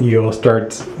 you'll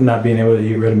start not being able to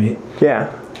eat red meat?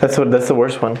 Yeah. That's the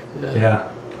worst one.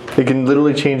 Yeah. It can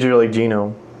literally change your like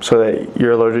genome so that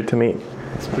you're allergic to meat.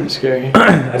 it's pretty scary.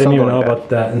 I didn't even know like that. about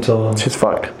that until It's just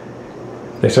fucked.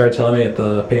 they started telling me at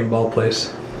the paintball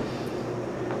place.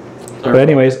 But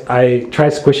anyways, I tried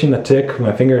squishing the tick with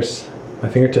my fingertips.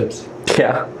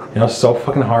 Yeah. You know, it's so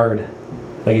fucking hard.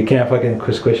 Like, you can't fucking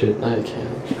squish it. No, you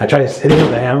can't. I tried hitting it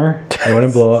with a hammer, and it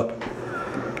wouldn't blow up.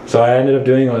 So what I ended up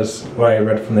doing was, what I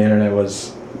read from the internet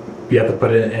was, you have to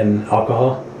put it in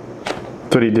alcohol.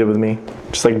 That's what he did with me.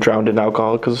 Just like drowned in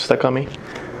alcohol because it stuck on me.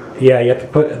 Yeah, you have to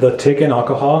put the tick in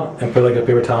alcohol and put like a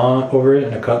paper towel over it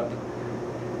in a cup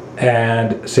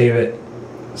and save it.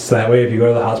 So that way if you go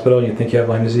to the hospital and you think you have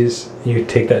Lyme disease, you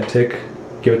take that tick,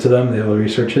 give it to them, they will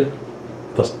research it.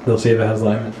 They'll see if it has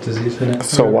Lyme disease in it.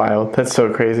 So wild. That's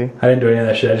so crazy. I didn't do any of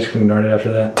that shit. I just ignored it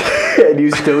after that. And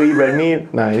you still eat red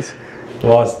meat? Nice.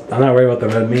 Well, I'm not worried about the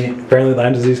red meat. Apparently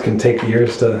Lyme disease can take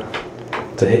years to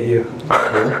hit you.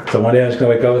 So one day I'm just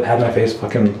going to wake up and have my face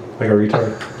fucking like a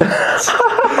retard.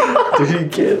 Dude, you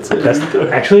can't say That's,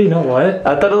 actually, you know what?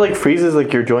 I thought it like freezes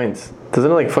like your joints.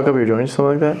 Doesn't it like fuck up your joints or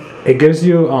something like that? It gives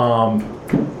you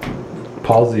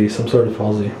palsy, some sort of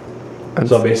palsy.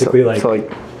 So basically your like, syndromes.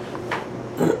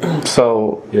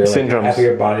 half of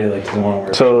your body like doesn't want to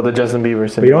work. So the Justin Bieber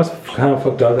syndrome. But you know what's kind of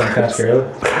fucked up and kind of scary?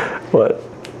 What?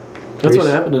 That's what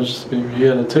happened to Justin Bieber. He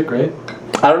had a tick, right?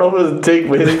 I don't know if it was a tick,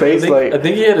 but his face I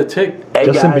think he had a tick. Hey,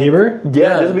 Justin Bieber?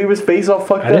 Yeah, Justin Bieber's face all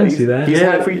fucked up. I didn't see that. He's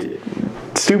Yeah.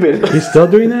 stupid. He's still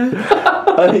doing that?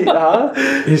 Huh?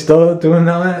 He's still doing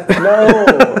that?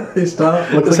 No. He's still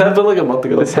looks This like happened like a month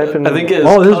ago. This happened- I think it's.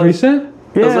 Oh, this is recent?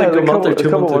 It was like a month or 2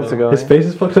 months months ago. ago. His face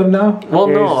is fucked up now? Well,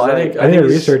 Yeah, no, he's I like- think I need to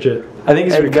he's- research it. I think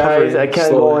he's Hey recovering. guys, I can't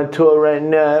slowly. go on tour right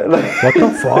now. Like, What the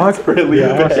fuck? It's really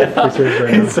Yeah, I bad. have to research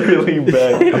right now. It's really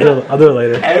bad. I'll do it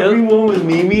later. Everyone was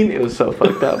memeing. It was so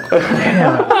fucked up.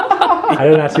 Damn. I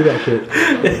did not see that shit.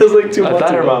 It was like 2 I months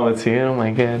thought her ago. mom would see it. Oh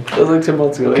my god. It was like 2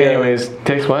 months ago. Okay, Yeah. anyways,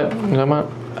 takes what? What are you talking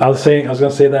about? I was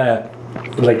gonna say that,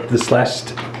 like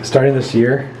starting this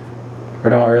year,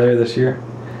 or no, earlier this year,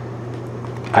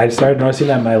 I started noticing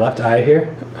that my left eye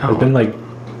here has been like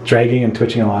dragging and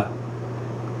twitching a lot.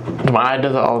 My eye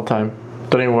does it all the time.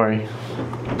 Don't even worry.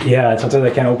 Yeah, sometimes I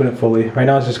can't open it fully. Right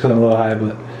now it's just because I'm a little high,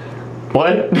 but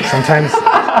What? sometimes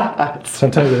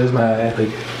it is my eye. Like,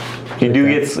 You do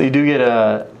get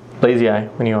a lazy eye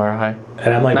when you are high.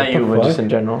 and I'm like, Not what you, the but fuck? just in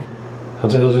general.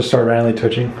 Sometimes it'll just start randomly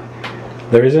twitching.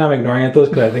 The reason I'm ignoring it though is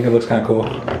because I think it looks kind of cool.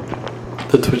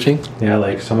 The twitching? Yeah,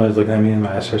 like someone's looking at me and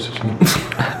my eyes start twitching.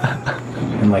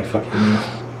 And like fucking me.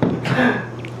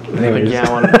 Like, Anyways. you're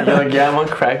like, yeah, I'm on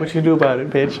crack. What you do about it,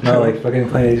 bitch? No, like fucking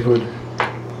Clint Eastwood.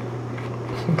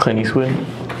 Clint Eastwood.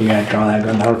 You gotta draw that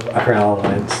gun. I forgot all the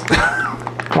lines.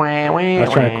 I was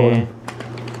trying to quote him.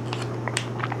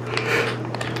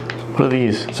 What are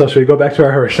these? So should we go back to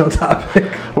our original topic?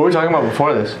 What were we talking about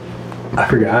before this? I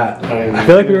forgot. I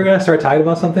feel like we were gonna start talking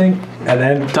about something, and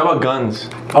then Talk about guns.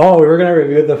 we were gonna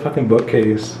review the fucking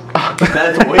bookcase.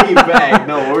 That's way back.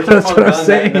 No, we're talking That's about what I'm guns. And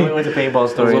saying. then we went to paintball That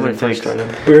was stories when we and first takes.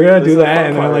 started. We were gonna This do is the that, fun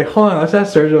and then I'm part. like, hold on, let's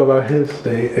ask Sergio about his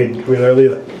day. Like, we literally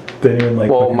didn't even like.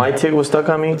 Well, fucking- my tick was stuck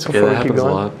on me. Yeah, Before that we keep happens a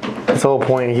going. lot. That's the whole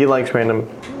point. He likes random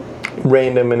in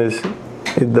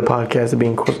the podcast of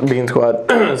being squad.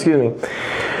 Excuse me.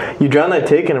 You drowned that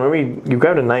tick, and I remember you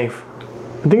grabbed a knife.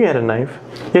 I think you had a knife.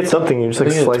 You had something. You just like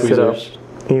I think I had sliced it up. tweezers.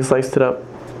 You sliced it up.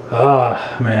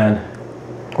 Ah, man.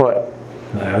 What?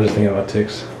 I was just thinking about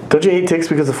ticks. Don't you hate ticks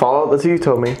because of Fallout? That's what you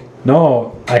told me.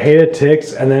 No, I hated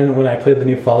ticks, and then when I played the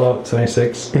new Fallout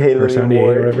 76 You hated or them 78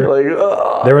 more. or whatever, Like,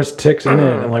 ugh. there was ticks in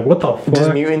it. I'm like, what the fuck?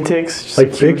 Just mutant ticks. Just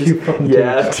Like big, huge- huge fucking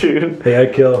Yeah, ticks. dude. They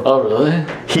had kill. Oh, really?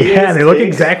 Yeah, they look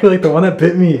exactly like the one that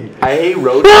bit me. I hate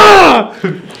roaches.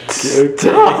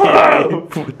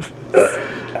 Stop.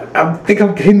 I think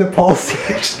I'm getting the palsy.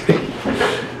 Actually.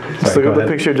 Just look up the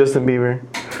picture of Justin Bieber.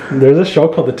 There's a show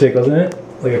called The Tick, wasn't it?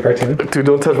 Like a cartoon. Dude,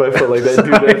 don't touch my foot like that,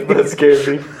 dude. That scared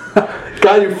me.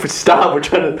 God, stop. We're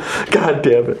trying to. God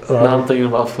damn it. Now I'm thinking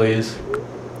about fleas.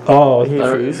 Oh, Hate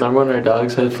fleas? Remember when our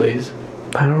dogs had fleas?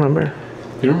 I don't remember.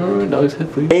 You remember when dogs had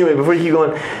fleas? Anyway, before you keep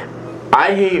going,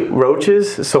 I hate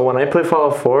roaches. So when I played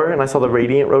Fallout 4 and I saw the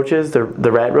radiant roaches, the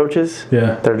rat roaches,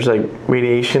 yeah. they're just like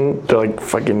radiation. They're like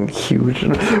fucking huge.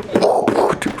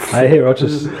 I hate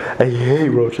roaches. I hate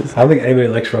roaches. I don't think anybody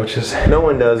likes roaches. No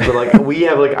one does, but like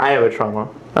I have a trauma.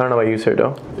 I don't know about you,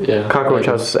 Sergio. Yeah. Cockroach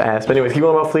I house ass. But anyways, keep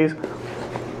going about fleas.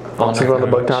 Oh, Since we're on the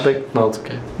bug topic. No, it's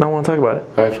okay. No, I want to talk about it.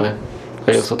 Alright, fine.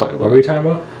 I guess we'll talk What about were we it. talking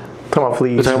about? Talking about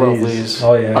fleas. We're talking about Fleas. fleas.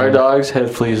 Oh, yeah, Our yeah. dogs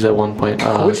had fleas at one point.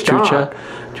 Which dog?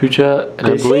 Chucha,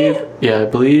 and Did I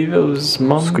believe it was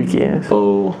Mumbo. Squeaky ass.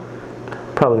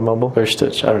 Probably mumble. Or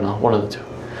Stitch, I don't know, one of the two.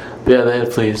 But yeah, they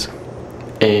had fleas.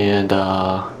 And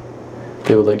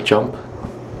they would like jump.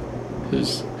 It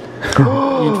was,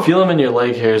 you'd feel them in your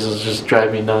leg hairs, it was just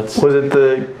drive me nuts. Was it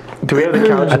the? Do we have the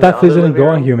couch? I thought fleas didn't go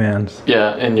on humans.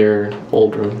 Yeah, in your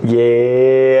old room.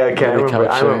 Yeah, okay, I On the remember.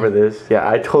 couch I remember there. this. Yeah,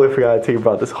 I totally forgot to tell you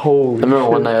about this. Holy. I remember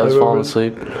one shit, night I was remember. falling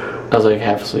asleep. I was like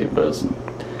half asleep, but I was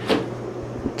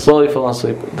slowly falling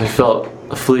asleep. I felt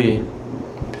a flea,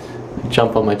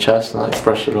 jump on my chest and like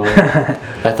brush it away.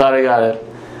 I thought I got it,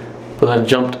 but then it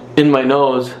jumped in my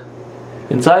nose,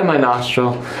 inside my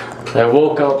nostril. I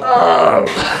woke up.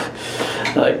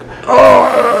 Like,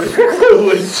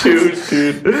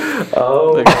 dude.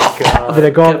 Oh my god. Did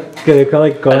it go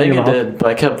like go I in think your it mouth? did, but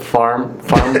I kept farmer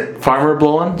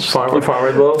blowing.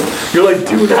 Farmer blow. You're like,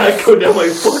 do not go down my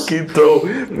fucking throat,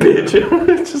 bitch.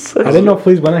 It's just like, I didn't know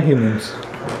fleas went at humans.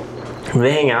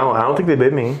 they hang out. I don't think they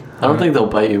bit me. I don't think they'll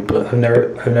bite you, but I've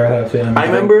never had a flea on me. I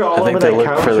remember all I think over they that look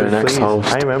couch for their with next fleas.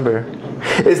 house. I remember.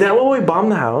 Is that what we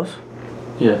bombed the house?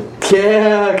 yeah.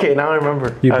 Yeah. Okay, now I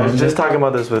remember. You I was bombed just it? talking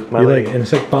about this with my You lady. like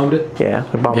insect bombed it? Yeah,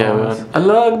 we bombed Yeah, the we house. went, I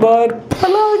love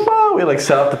bud. We like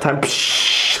set up the time.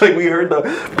 Psh, like we heard the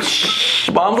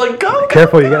psh, bombs like go.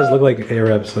 Careful, you guys look like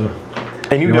Arabs, so.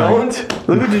 And you You don't?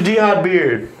 Look at your jihad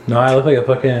beard. No, I look like a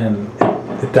fucking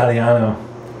Italiano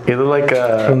You look like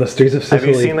from the streets of Have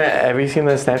Sicily. you seen that? Have you seen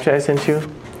the Snapchat I sent you?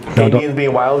 No, Indians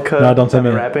being wild cut. No, don't send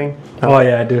me. Rapping. Oh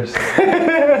yeah, I do.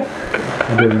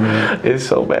 I do remember that. It's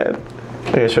so bad.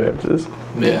 I gotta show you after this.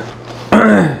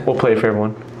 Yeah. We'll play it for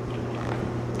everyone.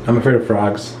 I'm afraid of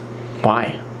frogs.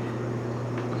 Why?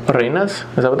 Reinas?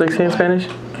 Is that what they say in Spanish?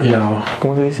 No.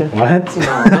 ¿Cómo se dice? What?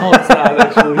 No, it's not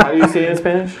actually. How do you say it in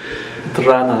Spanish?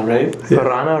 Rana, right?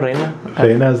 Rana, reina.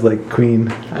 Reina is like queen.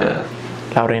 Yeah.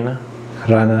 La reina.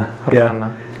 Rana. Yeah.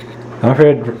 Rana. I'm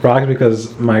afraid of frogs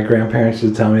because my grandparents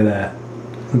used to tell me that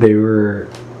they were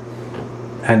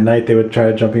at night they would try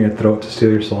to jump in your throat to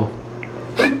steal your soul.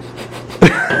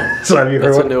 So have you heard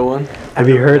That's a one? new one. Have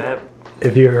you heard?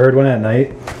 If you heard one at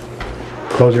night,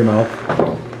 close your mouth.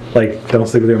 Like don't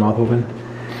sleep with your mouth open.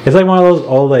 It's like one of those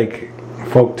old like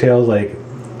folk tales like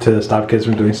to stop kids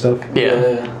from doing stuff.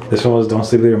 Yeah. This one was don't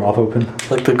sleep with your mouth open.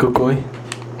 Like the cucuy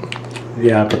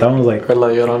Yeah, but that one was like or La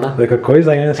Llorona. a koi's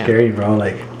like kind of scary, bro.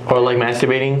 Like Or like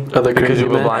masturbating. Or the because crazy you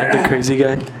were man. blind. The crazy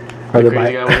guy. or the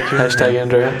Crazy guy with you. Hashtag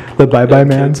Andrea. the bye bye Yeah,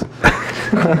 man. kids.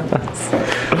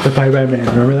 The bye bye man.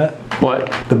 Remember that?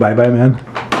 What? The bye bye man.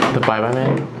 The Bye Bye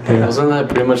Man? Yeah. Wasn't that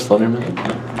pretty much Slenderman?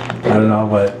 I don't know,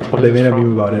 but What they is made this a meme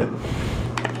from? about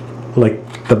it.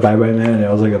 Like the bye bye man, and it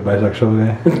was like a bisexual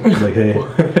guy. He was like, hey.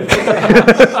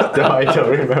 No, I don't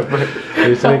remember. They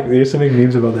used to make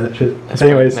memes about that shit. That's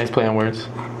Anyways, nice play on words.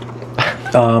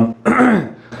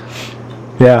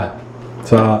 yeah.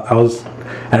 So I was,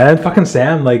 and then fucking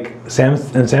Sam, like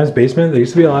Sam's basement. There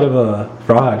used to be a lot of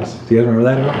frogs. Do you guys remember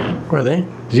that at all? Were they?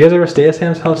 Did you guys ever stay at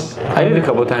Sam's house? I did a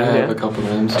couple of I times, have yeah. a couple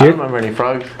names. I don't remember any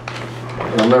frogs.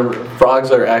 Remember, frogs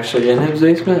are actually in his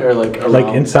basement or like around?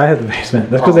 Like inside of the basement.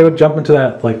 That's because they would jump into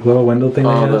that like little window thing.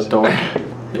 Oh, they the had. door.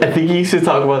 I think he used to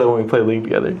talk about that when we played League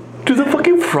together. Dude, the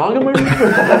fucking frog in my room.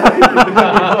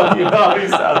 You know how he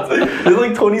sounds. It's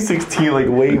like 2016, like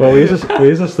way Well, we used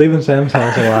to sleep in Sam's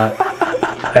house a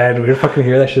lot, and we'd fucking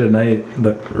hear that shit at night.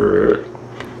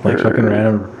 Like fucking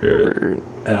random,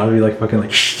 and I would be like fucking like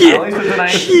I shit. only spent the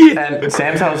night at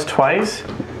Sam's house twice,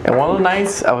 and one of the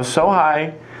nights I was so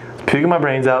high, puking my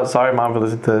brains out. Sorry, Mom, for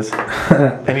listening to this.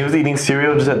 And he was eating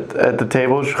cereal just at the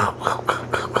table,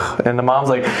 and the mom's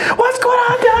like, "What's going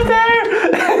on down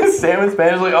there?" And Sam in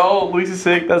Spanish like, "Oh, Luis is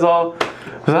sick. That's all." I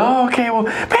was like, "Oh, okay. Well,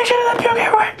 make sure that puke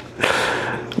everywhere."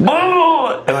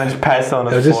 And I just passed on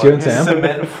the It floor. was just you and Sam?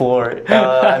 Cement floor.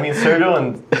 I mean, Sergio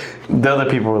and the other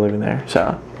people were living there.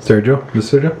 So, Sergio, the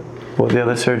Sergio. well, the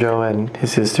other Sergio and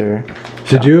his sister.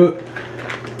 Did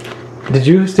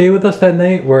you stay with us that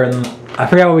night? I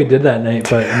forgot what we did that night,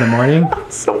 but in the morning,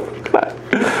 So bad.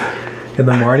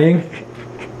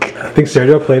 I think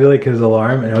Sergio played like his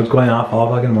alarm, and it was going off all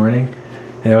fucking morning,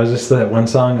 and it was just that one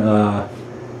song,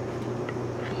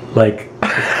 like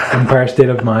Empire State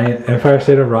of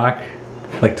Rock,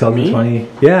 like till the 20.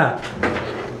 Yeah,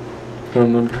 I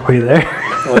don't remember. were you there?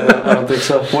 I don't think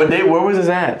so. What day? Where was this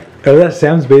at? It was at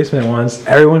Sam's basement once.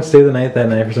 Everyone stayed the night that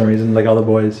night for some reason, like all the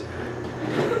boys.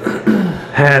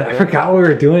 And I forgot what we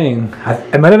were doing.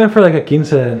 It might have been for like a quince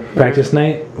practice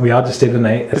night. We all just stayed the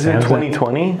night at Is it Sam's.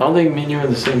 2020? I don't think me and you were in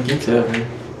the same quince ever.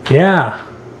 Yeah.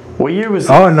 What year was?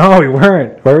 Oh no, we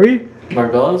weren't. Were we?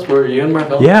 Marvella's? Were you in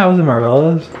Marvella's? Yeah, I was in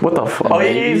Marvella's. What the fuck? Oh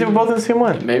yeah, they were both in the same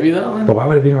one. Maybe that one? But why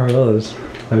would it be Marvella's?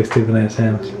 That we stayed the night at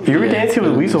Sam's. You were Yeah, dancing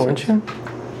with that Weasel, makes weren't you?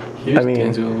 He was I mean,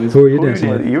 dancing with Weasel. Who were you Who dancing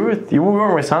with? You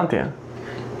were with Santia.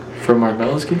 For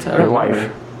Marvella's quince? I Your don't wife.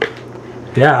 remember.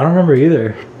 Yeah, I don't remember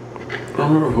either. I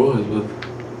don't remember who I was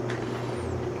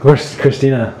with. Of course,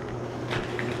 Christina.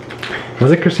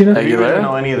 Was it Christina? We Aguilera? didn't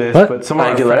know any of this, What? but some of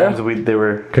our Aguilera? friends, they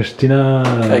were. Christina.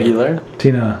 Aguilera?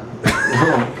 Tina.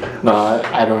 No,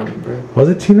 I don't remember. Was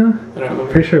it Tina? I don't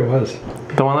remember. Pretty sure it was.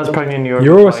 The one that's pregnant in New York.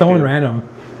 You were with was someone like random.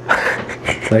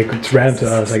 Like, it's random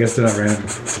to us. I guess they're not random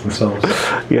to themselves.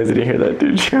 You guys didn't hear that,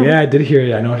 did you? Yeah, I did hear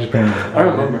it. I know she's playing. I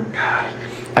remember.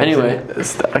 Anyway.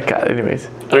 Anyways.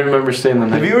 I don't remember staying the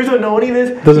The night. viewers don't know any of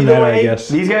this. Doesn't Either matter, I way, guess.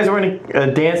 These guys were in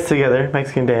a dance together,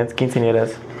 Mexican dance,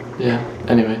 quinceañeras. Yeah,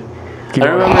 anyway. Keep I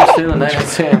going. remember staying the night with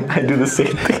Sam. I do the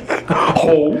same thing.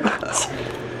 Oh.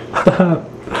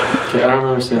 Okay, I don't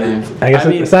remember staying the night. I guess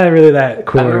it's not really that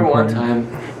cool. I or remember one important.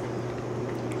 time,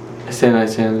 I stayed the night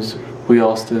with Sam's, we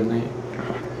all stayed the night.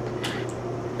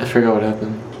 I forgot what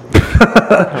happened.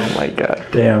 Oh my god.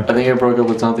 Damn. I think I broke up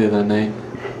with Tante that night.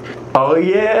 Oh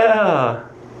yeah.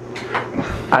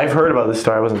 I've heard about this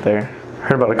story. I wasn't there.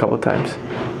 Heard about it a couple of times.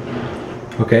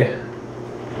 Okay.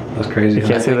 That's crazy. You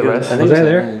can't say the rest? Was I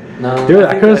there? Night. No. Dude,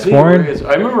 I could've sworn-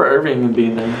 I remember Irving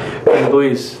being there. And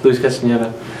Luis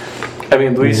Castañeda. I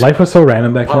mean, Luis Life was so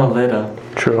random back then.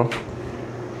 Paoletta. True.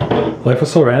 Life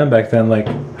was so random back then. Like,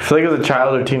 I feel like as a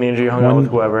child or teenager, you hung out with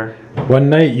whoever. one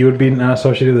night you would be not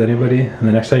associated with anybody, and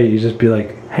the next night you'd just be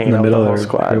like Hanging in the out with middle the of whole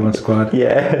squad. everyone's squad.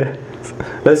 Yeah.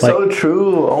 That's Like- so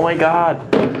true. Oh my god.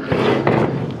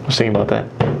 I was thinking about that.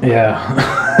 Yeah.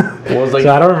 What was like?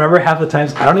 So I don't remember half the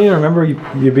times. I don't even remember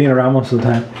you being around most of the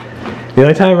time. The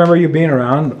only time I remember you being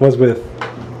around was with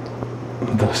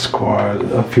the squad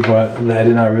of people that I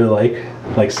did not really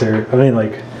like Sarah. I mean,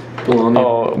 like Bologna.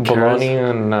 Oh, Carrots. bologna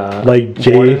and Like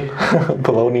Jay- Borden.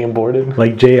 Bologna and Borden.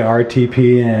 like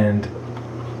JRTP and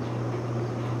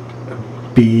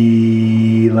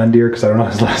B Lendier, because I don't know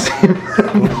his last name.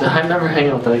 I never hang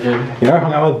out with that kid. You ever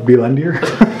hung out with B Lendier?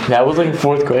 That was like in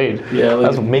 4th grade. Yeah, That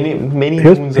was like, many he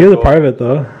was moons a ago. part of it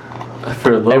though.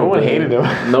 for a little Everyone bit. hated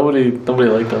him. Nobody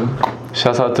liked him.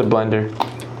 Shouts out to Blender.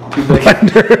 The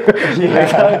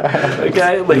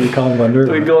guy, You like, call him Blender?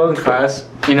 we go in class,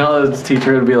 you know, his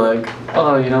teacher would be like,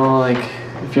 oh, you know, like,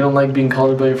 if you don't like being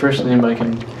called by your first name, I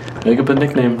can make up a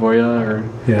nickname for you, or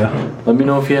Yeah. let me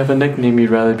know if you have a nickname you'd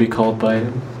rather be called by.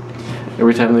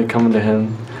 Every time they come to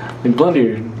him, like,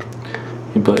 Blunder,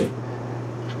 he'd be like,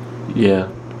 yeah,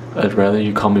 I'd rather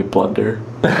you call me Blunder.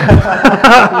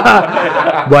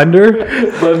 Blender?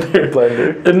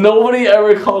 Blender. And nobody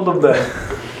ever called him that.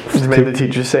 Just made the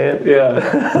teacher say it. Yeah.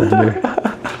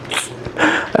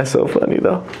 That's so funny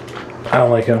though. I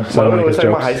don't like him. So So I we don't like always his talk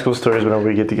about jokes. high school stories whenever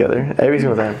we get together. Every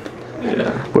single time.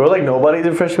 Yeah. We were like nobodies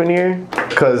in freshman year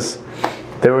because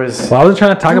there was. Well, I wasn't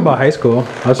trying to talk about high school.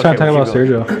 I was trying to Okay, talk about keep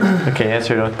Sergio. Okay,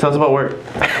 answer it. Tell us about work.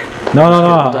 No.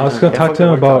 I was gonna Yeah, talk fuck to him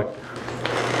the work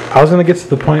about. I was gonna get to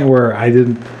the point where I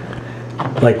didn't,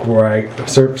 like, where I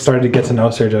started to get to know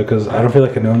Sergio, because I don't feel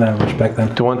like I knew him that much back then.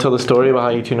 Do you want to tell the story about how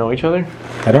you two know each other?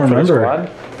 I don't For the remember.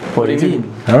 squad? What do you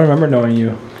mean? I don't remember knowing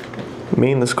you.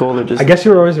 Me and the school are just. I guess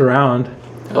you were always around.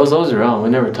 I was always around. We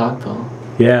never talked though.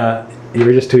 Yeah, you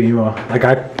were just too emo. Like,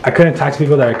 I couldn't talk to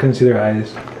people that I couldn't see their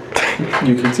eyes.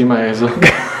 You can see my eyes though.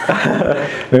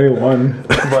 Maybe one.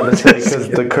 Well, that's because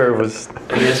the curve was.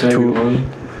 I guess maybe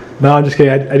one. No, I'm just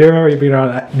kidding. I do remember you being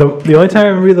around. The only time I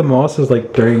remember you the most was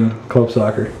like during club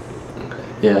soccer.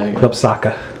 Yeah. Club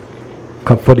soccer.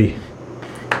 Club footy.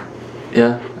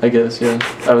 Yeah. I guess. Yeah.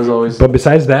 I was always. But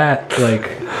besides that,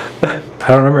 like, I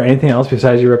don't remember anything else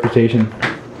besides your reputation.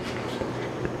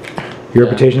 Your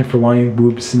Yeah. reputation for wanting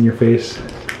boobs in your face.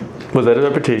 Was that a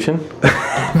reputation?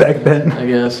 Back then. I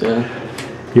guess. Yeah.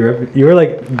 You were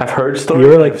like I've heard stories.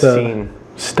 You were like I've the- seen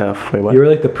stuff. Wait, what? you were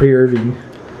like the pre-Irving.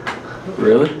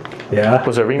 Really? Yeah.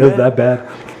 Was Irving It was bad? that bad.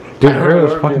 Dude, I heard Irving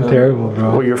was Irving, fucking though. terrible,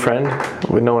 bro. Well, your friend?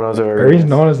 Well, no one knows ever. Irving's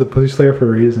known as the pussy slayer for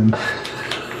a reason.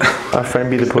 Our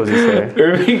friend be the pussy slayer.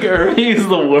 Irving is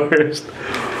the worst.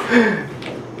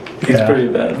 He's Yeah. pretty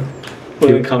bad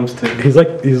when it comes to. He's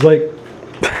like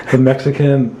the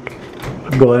Mexican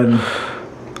Glenn.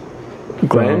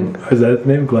 Glenn? Is that his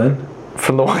name, Glenn?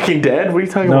 From The Walking Dead? What are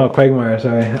you talking No, about? Quagmire.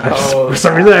 Sorry. Oh, For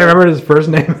some reason, I remembered his first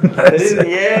name.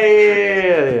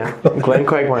 Yeah. Glenn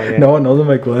Quagmire. Yeah. No one knows him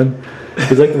like Glenn.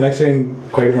 He's like the Mexican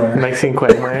Quagmire. Mexican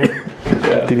Quagmire.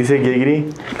 Yeah. Did he say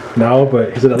giggity? No,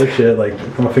 but he said other shit like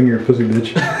 "I'm a finger your pussy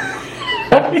bitch"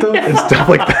 and stuff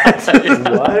like that.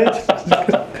 What?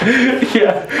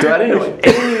 Yeah. Dude, I didn't know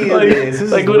any of this. This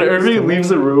is Like when weird Irving to me. leaves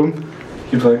the room,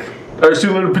 he's like, "I see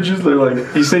little pictures." They're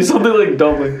like, he says something like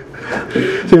dumb, like,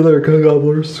 See you later, Kung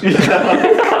Gobblers.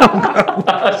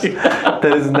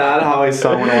 That is not how I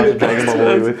saw when I watched Dragon Ball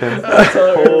movie with him.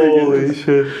 Holy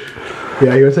shit.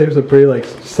 Yeah, he would say some pretty like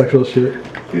sexual shit.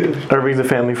 Irving's a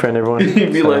family friend, everyone.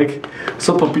 he'd be So- like,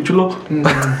 "So papi chulo."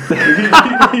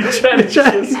 He tried to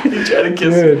kiss. He tried to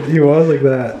kiss. Dude, he was like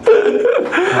that.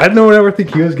 I didn't know one ever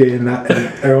think he was gay, and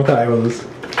everyone thought I was.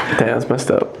 Damn, that's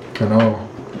messed up. I know.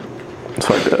 It's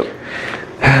fucked up.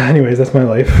 Anyways, that's my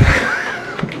life.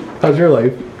 How's your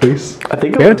life? please? I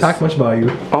think We haven't talked much about you.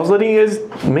 I was letting you guys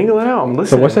mingle it out. I'm So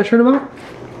listening. what's that shirt about?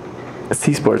 It's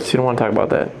esports. You don't want to talk about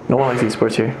that. No one likes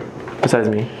esports here, besides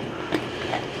me.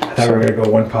 I thought we were gonna go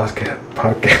one podcast.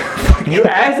 You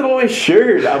asked about my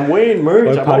shirt. I'm wearing merch.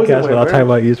 One I'm always podcast wearing without talking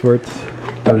merch. about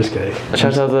esports. I'm just kidding.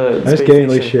 Shout out to I'm just Space kidding,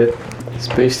 like Station. shit.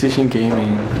 Space Station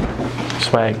Gaming.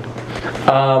 Swag.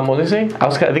 What was I saying? I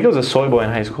think I was a soy boy in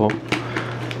high school.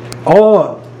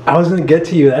 Oh, I was gonna get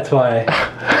to you. That's why.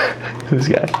 This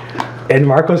guy. And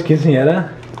Marcos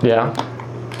Quinceañera, Yeah.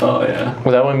 Oh yeah.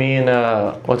 Was that when me and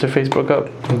what's her face broke up?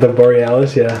 the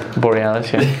Borealis, yeah.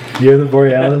 Borealis. Yeah. You and the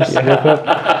Borealis. broke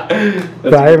up.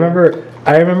 But I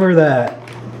remember that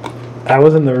I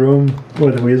was in the room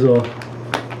with Weasel,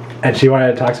 and she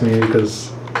wanted to talk to me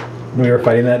because we were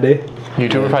fighting that day. You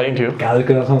two were fighting too. God, look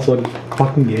at that sounds so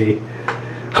fucking gay.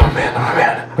 Oh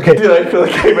man. Okay. Dude, I feel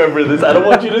like I remember this. I don't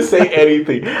want you to say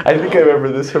anything. I think I remember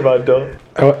this from Adult.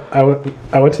 I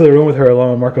went to the room with her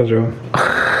alone in Marco's room.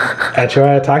 And she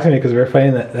wanted to talk to me because we were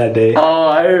fighting that day. Oh,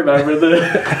 I remember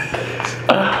this.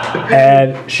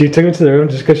 And she took me to the room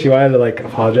just because she wanted to like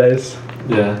apologize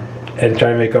Yeah. and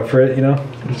try to make up for it, you know,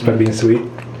 just by being sweet.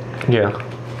 Yeah.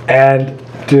 And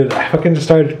dude, I fucking just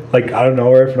started like out of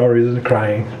nowhere for no reason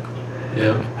crying.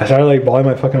 Yeah. I started like bawling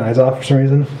my fucking eyes off for some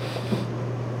reason.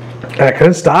 And I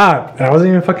couldn't stop. And I wasn't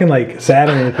even fucking like sad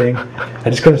or anything. I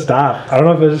just couldn't stop. I don't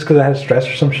know if it was just because I had stress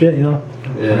or some shit, you know?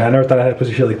 Yeah. I never thought I had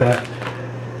pussy shit like that.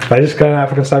 But I just couldn't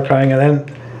fucking stop crying. And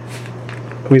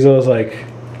then Weasel was like,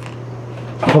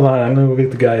 hold on, I'm gonna go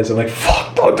get the guys. I'm like,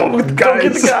 fuck, don't get the guys. Don't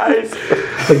get the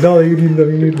guys. Like, no, you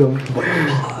need them.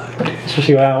 So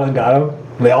she went out and got them.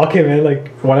 They all came in like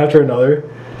one after another.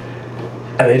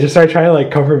 And they just started trying to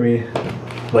like comfort me.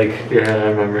 Like, Yeah, I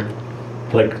remember.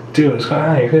 like, dude, what's going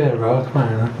on? You're good, bro. Come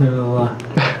on.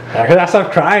 I couldn't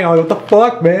stop crying. I'm like, what the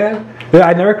fuck, man? Dude,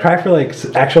 I never cry for like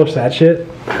actual sad shit.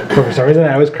 But for some reason,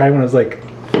 I always cry when it was like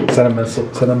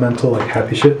sentimental, like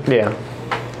happy shit. Yeah.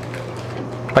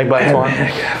 Like Black Man, Swan. I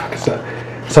can't fucking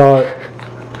stop.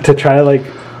 So to try to like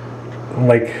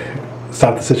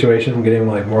stop the situation from getting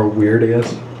like more weird, I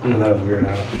guess. That was weird.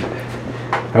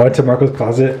 I went to Marco's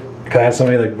closet because I had so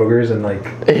many like boogers and like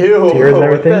Ew. tears and What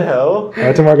everything. the hell? I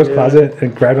went to Marco's closet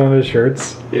and grabbed one of his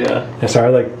shirts Yeah. and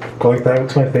started like going like that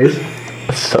to my face.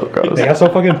 That's so gross. I got so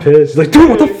fucking pissed. He's like, dude,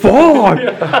 what the fuck?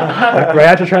 Like, right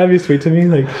after trying to be sweet to me,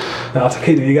 like, no, it's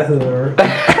okay, dude, you got the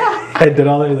I did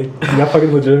all that, like, you got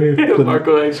fucking legitimately,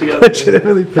 Marco actually got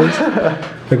legitimately pissed.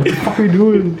 Like, what the fuck are you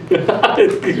doing?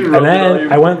 And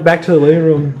then I went back to the living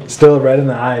room, still red in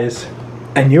the eyes.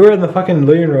 And you were in the fucking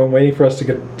living room waiting for us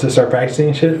to start practicing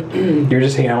and shit. You were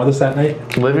just hanging out with us that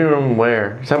night. Living room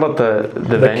where? Is that about the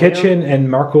The venue? kitchen and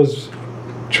Marco's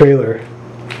trailer.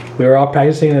 We were all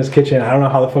practicing in his kitchen. I don't know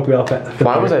how the fuck we all fit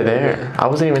Why was I there. there? I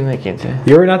wasn't even in the kitchen.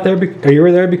 You were not there, or you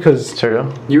were there because Sergio?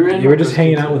 you were just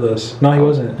hanging out with us. No, he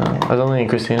wasn't. No, I was only in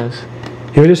Christina's.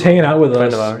 He was just hanging out with Friend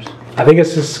us. of ours. I think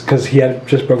it's just because he had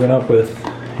just broken up with,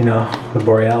 with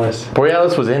Borealis.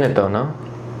 Borealis was in it though, no?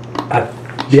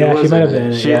 Yeah, she was might have in it.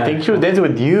 been. I Yeah. think she was dancing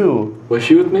with you. Was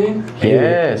she with me?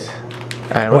 Yes.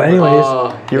 I Well, remember.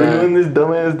 anyways, You were yeah. doing this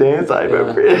dumbass dance. I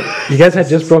remember it. you guys had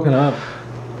just broken up,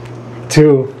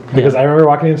 too, because I remember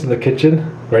walking into the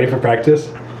kitchen ready for practice,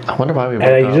 I wonder why we broke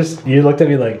and up. you looked at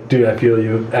me like, dude, I feel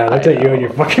you. And I looked I at you, know. and your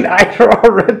fucking eyes were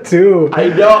all red too. I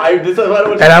know. This is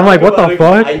what And I'm like, what the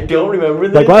fuck? I don't remember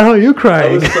this. Like, why the hell are you I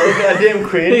crying? was so goddamn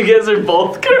cringe. You guys are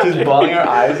both crying. Just bawling our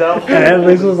eyes out. And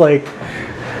Liz was like,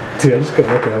 dude, I just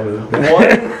couldn't look it up with him.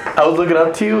 One, I was looking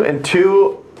up to you, and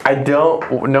two, I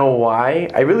don't know why.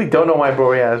 I really don't know why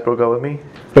Borealis broke up with me.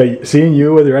 But seeing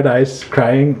you with red eyes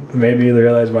crying made me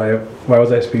realize why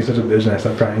was I speaking such a bitch and I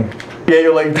stopped crying. Yeah,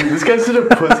 you're like, dude, this guy's such a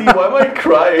pussy. Why am I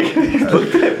crying? He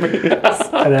looked at me.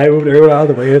 And I moved everyone out of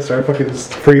the way and started fucking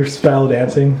freestyle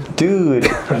dancing. Dude,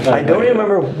 I don't even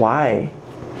remember why.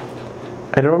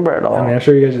 I don't remember at all. I mean, I'm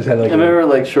sure you guys just had like. I remember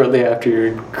like shortly after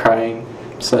your crying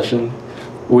session,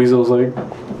 Weasel was like,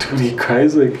 dude, he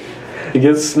cries like he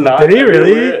gets snot. Did he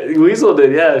really? everywhere." Weasel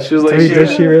did, yeah. She was like, Did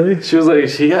she really? She was like,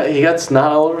 he got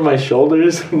snot all over my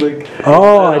shoulders. Like,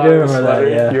 Oh, I do was remember that.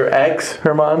 sweating. Yeah. Your ex,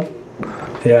 Herman?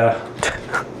 Yeah.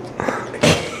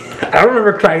 I don't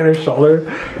remember crying on her shoulder.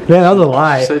 Man, that was a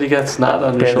lie. She said he got snot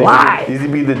on her Yeah, shoulder. Lie. These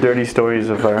would be the dirty stories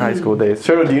of our high school days.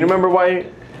 Sergio, do you remember why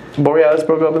Borealis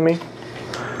broke up with me?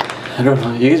 I don't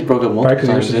know. You guys broke up Right, 'cause multiple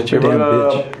you're times, such didn't a you? damn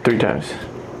Broke bitch. up 3 times.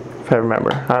 If I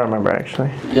remember. I don't remember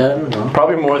actually. Yeah, I don't know.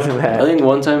 Probably more than I that. think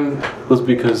one time was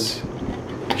because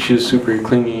she was super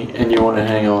clingy and you want to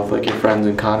hang out with like your friends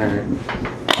and Connor.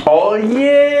 Oh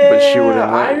yeah! But she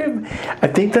wouldn't let. I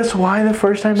think that's why the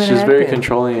first time it She was happened. very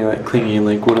controlling and like clingy and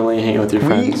like wouldn't let you hang out with your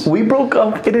friends. We broke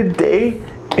up in a day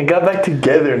and got back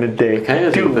together in a day. Okay,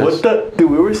 Dude, what the? Dude,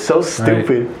 we were so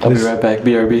stupid. I'll be right back.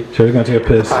 BRB. Sure, gonna take a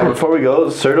piss. Alright, before we go,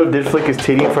 Sergio did flick his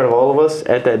titty in front of all of us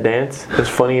at that dance. It's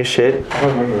funny as shit. I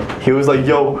don't remember. He was like,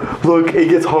 "Yo, look, it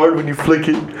gets hard when you flick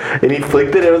it," and he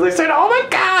flicked it. And I was like, "Sergio, oh my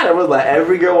god!" I was like,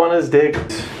 every girl wanted his dick.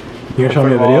 You gonna show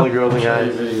me a All the video? girls and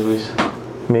guys. Luis.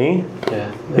 Me?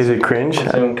 Yeah. Is it cringe?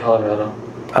 It's in Colorado.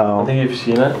 I Oh. think you've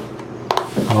seen it.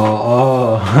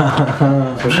 Oh.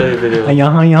 I'll show you a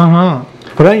video.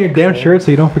 Put on your damn shirt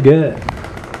so you don't forget.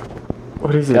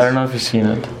 What is this? I don't know if you've seen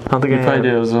it. I don't think You I probably have.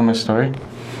 did. It was on my story.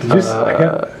 Did you?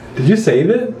 Did you save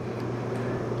it? Do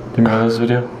you remember this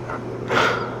video?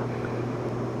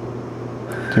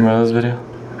 Do you remember this video?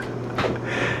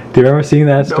 Do you remember seeing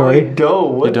that No, I story?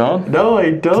 don't. What? You don't? No,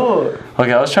 I don't.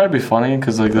 Okay, I was trying to be funny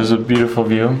because like there's a beautiful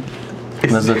view.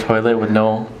 And there's a toilet with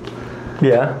no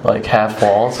Yeah. like half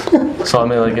walls. So I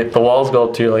mean like the walls go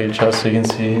up to your like your chest so you can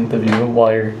see the view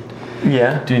while you're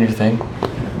Yeah. doing your thing.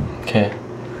 Okay.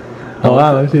 Oh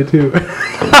wow, let me see it too.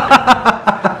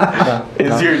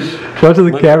 Is your Show it to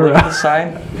the Look camera. at the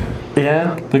sign.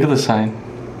 yeah? Look at the sign.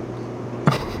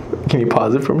 Can you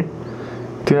pause it for me?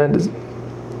 Dude, I just.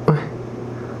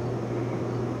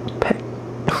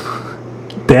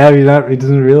 Damn, he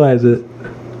doesn't realize it.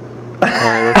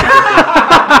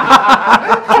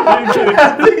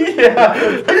 Yeah.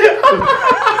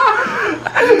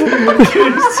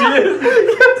 Can you see it?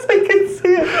 Yes, I can see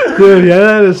it. Dude, you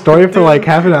had a story for like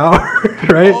half an hour,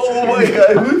 right? Oh my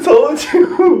god, who told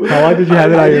you? How long did you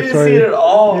have it on your I story? didn't see it at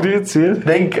all. You didn't see it?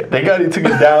 Thank God he took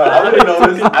it down. I would have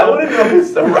noticed. I would have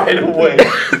noticed right away.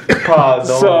 Pause.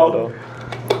 No, So- no.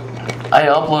 I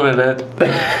uploaded it.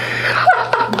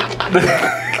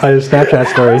 On your Snapchat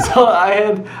story. So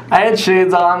I had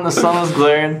shades on, the sun was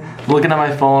glaring, looking at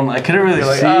my phone. I couldn't really You're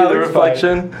like, see "Ah, the looks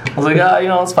reflection. I was like,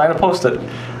 it's fine to post it.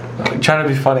 Like, trying to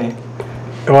be funny.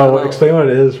 Well, explain what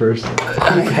it is first.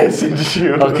 I can't see the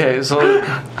shoe. Okay, so You're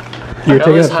that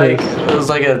taking was a hike. piss. It was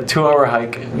like a 2-hour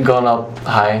hike going up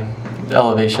high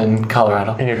elevation,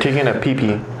 Colorado. And you're taking a pee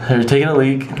pee. They're taking a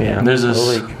leak. Yeah, And there's a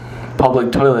this leak.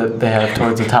 public toilet they have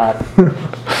towards the top.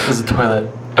 There's a toilet.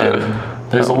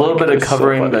 And there's a little bit of it's so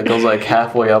covering funny. that goes like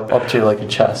halfway up to like your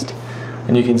chest.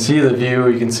 And you can see the view,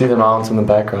 you can see the mountains in the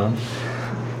background.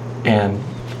 And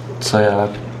so yeah,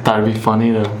 I thought it'd be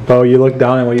funny to Oh, you look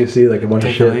down and what you see, like a bunch of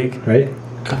Take a shit, leak. right?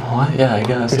 what? Yeah, I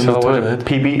guess. In the toilet.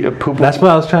 Pee pee, poop. That's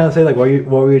what I was trying to say. Like, what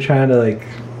were you trying to like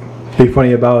be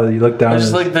funny about? You look down. It's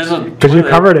just and- like there's a Because you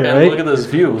toilet, covered it, and right? Look at this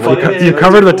view. Funny Like, that- you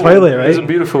covered the toilet, there's a right?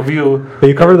 beautiful view. But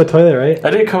you covered the toilet, right? I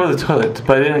didn't cover the toilet,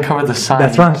 but I didn't cover the sign.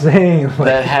 That's what I'm saying. Like,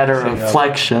 that had a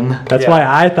reflection. that's Yeah. why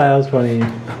I thought it was funny.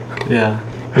 Yeah.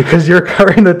 Because you're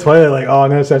covering the toilet, like, oh, I'm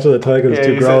gonna censor the toilet because it's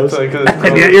too gross. And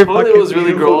yet you're The toilet fucking was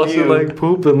really beautiful gross and view. like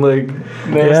poop and like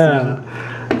nasty. yeah.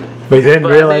 But you didn't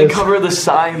But I realize. didn't cover the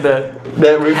sign that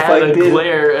that had a reflected,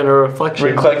 glare and a reflection.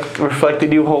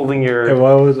 reflected you holding And your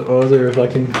what was it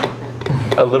reflecting?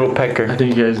 a little I pecker.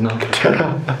 think you guys know.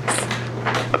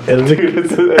 It was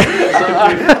Dude,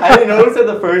 I didn't notice it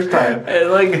the first time And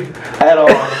like at all.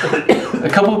 a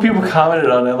couple of people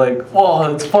commented on it, like, "Whoa,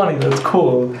 that's funny, that's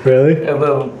cool." really? And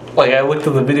then like I looked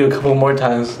at the video a couple more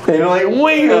times. And you're like,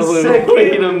 wait I a was like, second.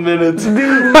 wait a minute.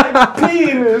 Dude, my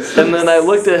penis. And then I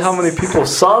looked at how many people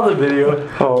saw the video,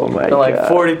 Oh my and like god.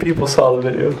 40 people saw the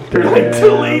video. You're like, Yeah.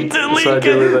 delete, So I delete,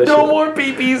 deleted that no shit. more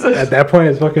peepees. At that point,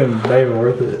 it's fucking not even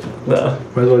worth it. No.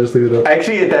 Might as well just leave it up.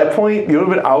 Actually, at that point, you would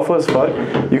have been alpha as fuck.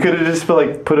 You could have just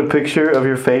like put a picture of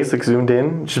your face, like zoomed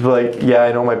in. Just be like, yeah,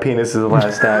 I know my penis is the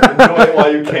last snap. Enjoy it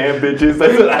while you can, bitches.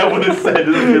 That's what I would have said.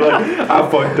 Just be like, I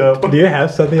fucked up. Do you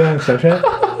have something on Snapchat?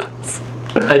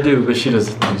 I do, but she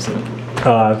doesn't use it.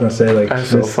 Oh, I was gonna say like. That's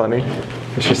so funny.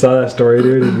 If she saw that story,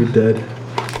 dude, you'd be dead.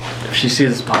 If she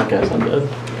sees this podcast, I'm dead.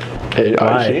 Hey,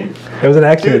 Why? she? It was an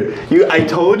accident. Dude, I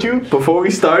told you before we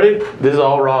started, this is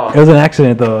all raw. It was an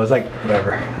accident though. It was like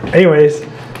whatever. Anyways,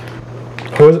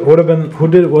 who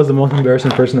was the most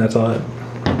embarrassing person that saw it?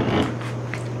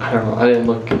 I don't know. I didn't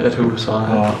look at who saw it.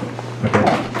 Oh,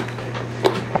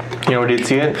 okay. You know who did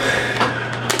see it?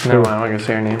 Never mind, I'm not gonna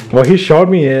say her name. Well, he showed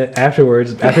me it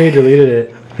afterwards. After he deleted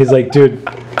it, he's like, "Dude,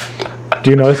 do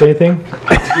you notice anything?"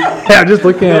 I'm just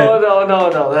looking at.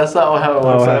 No. That's not how it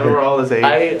works. Oh, We're all his age.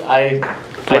 I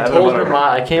told her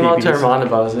mom. I came out to her mom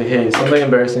about it. I was like, "Hey, something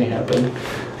embarrassing happened."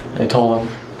 I told him.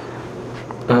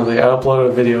 And I was like, I uploaded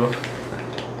a video.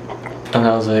 And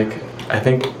I was like, I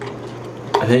think you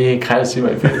can kind of see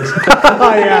my face.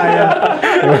 Oh yeah.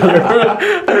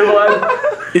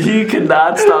 Everyone, he could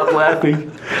not stop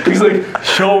laughing. He's like,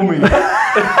 "Show me."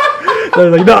 I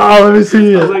was like, no, let me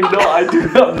see I was it. like, no,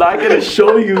 I'm not gonna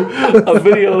show you a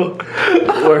video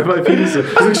where my penis is.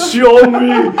 He's like, show me.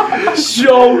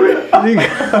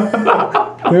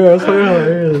 Dude, that's fucking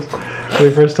hilarious. When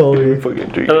he first told me. Fucking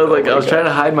drink. And I was like, I was trying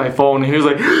to hide my phone, and he was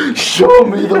like, show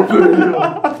me the video.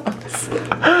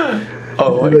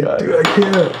 Oh my Like, god. dude, I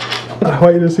can't. I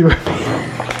want you to see my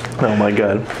face. Oh my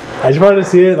god. I just wanted to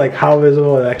see it, like, how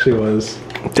visible it actually was.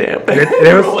 Damn.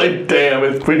 it was- like, damn,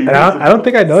 it's pretty. And I don't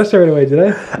think I noticed it right away, did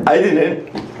I? I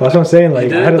didn't. That's what I'm saying. Like,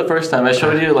 You I did had it to, the first time. I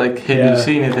showed you, like, hey, did Yeah. you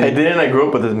see anything? I didn't. I grew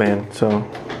up with this man, so.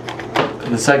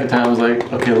 The second time, I was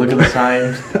like, okay, look at the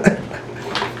signs.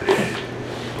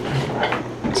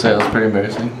 So that was pretty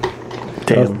embarrassing.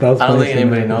 Damn. that was I don't funny think seeing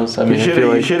anybody that. knows. I You mean, I should feel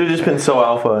like have just been so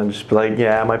alpha and just be like,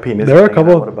 yeah, my penis. There were a hanging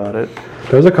couple- out about it.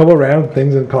 There was a couple random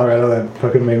things in Colorado that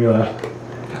fucking made me laugh.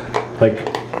 Like,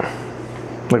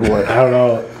 Like what? I don't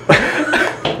know.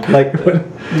 Like,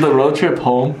 when, the road trip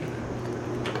home,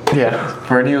 Yeah.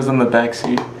 Bernie was in the back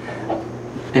seat,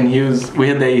 and we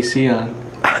had the AC on.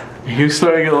 He was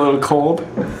starting to get a little cold.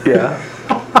 Yeah.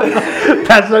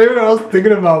 that's not even what I was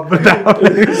thinking about, but that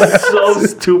was So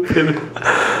stupid.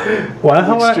 why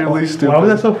Extremely stupid. Why was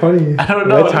that so funny? I don't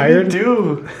Was know. I tired?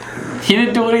 Dude. He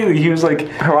didn't do anything. He was like,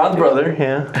 Ron's brother,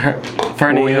 yeah.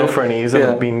 Fernie. Well, we know Fernie. He's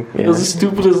being. It was the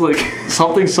stupidest, like,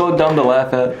 something so dumb to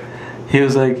laugh at. He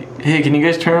was like, hey, can you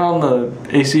guys turn on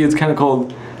the AC? It's kind of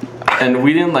cold. And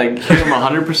we didn't, like, hear him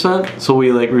 100%, so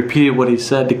we, like, repeated what he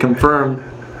said to confirm,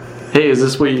 hey, is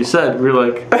this what you said? We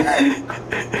were like,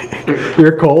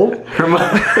 You're cold? her mom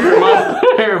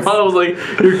was like,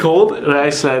 you're cold? And I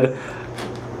said,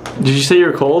 did you say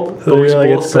you're cold? But So we you're like,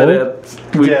 both "It's said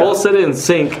cold?" it. We Yeah. both said it in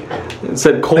sync and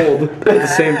said cold at the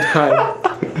same time.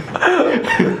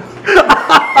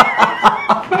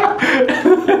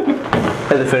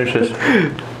 Had to finish this.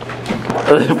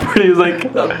 And then Pretty was like,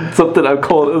 something, I'm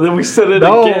cold. And then we said it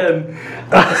No. again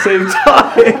at the same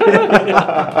time.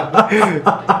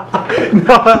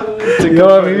 You know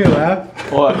what made me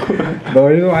laugh? What? The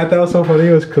reason why I thought it was so funny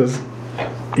was because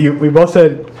we both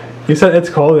said, you said it's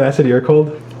cold and I said you're cold,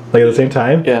 like at the same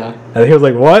time. Yeah. And he was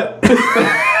like, what? the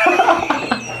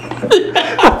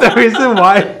reason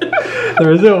why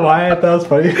I thought it was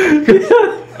funny.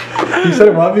 You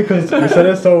said what? Because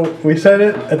we said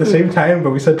it at the same time,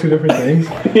 but we said two different things.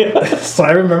 Yeah. So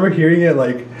I remember hearing it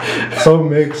like so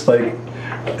mixed, like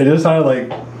it just sounded like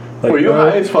Were you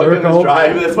high as fuck we're on this cold.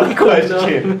 drive? That's my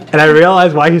question. And I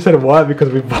realized why he said what because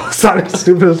we both sounded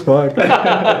stupid as fuck.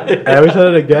 And we said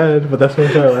it again, but that's when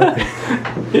we started laughing.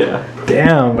 Yeah.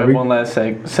 Damn, We have one last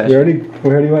we session. already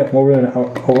went over an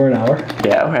hour.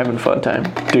 Yeah, we're having a fun time.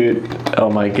 Dude, oh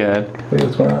my god. Wait,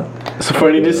 what's going on? So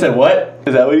Fernie just said what?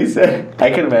 Is that what he said?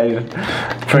 I can imagine.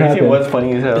 Fernie happened? was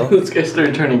funny as hell. This guy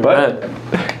started turning What? red.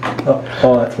 Oh,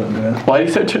 that's what it is. Why did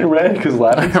you start turning red? Because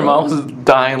laughing. Her mom was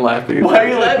dying laughing. Why are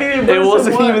you laughing? It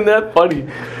wasn't even that funny.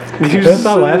 He was That's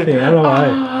not so- laughing. I don't know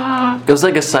why. It was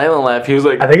like a silent laugh. He was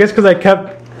like, I think it's because I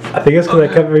kept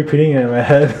repeating it in my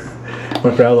head. My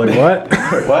friend was like, "What?"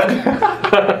 What?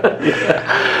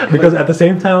 Because at the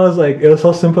same time, I was like, it was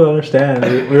so simple to understand.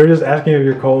 We were just asking if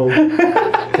you're cold.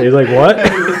 And he's like, "What?"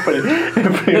 Pretty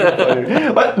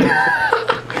funny. What?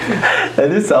 That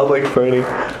just sounds like Fernie.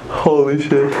 Holy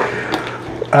shit.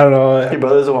 I don't know. Your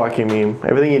brother's a walking meme.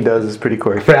 Everything he does is pretty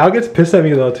quirky. But Al gets pissed at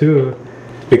me though too,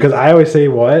 because I always say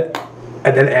what,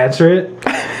 and then answer it.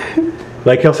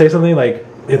 Like he'll say something like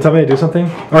he'll tell me to do something,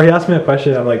 or he asks me a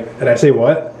question. I'm like, and I say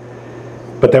what,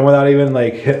 but then without even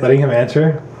like letting him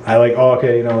answer, I like, oh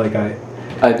okay, you know, like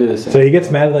I do the same. So he gets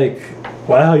mad like,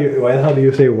 why the hell do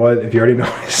you say what if you already know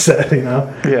what I said, you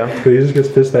know? Yeah. Because he just gets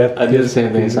pissed at. I do the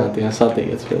same thing as Santi. Santi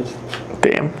gets pissed.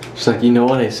 Damn. She's like, you know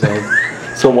what I said?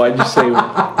 So why'd you say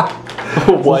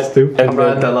what? Stupid. I'm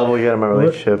not at that level yet in my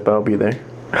relationship, but I'll be there.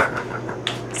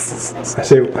 I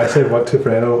say what to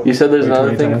Fredo. You said there's like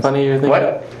another 20 thing times. funny you're thinking What?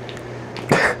 of?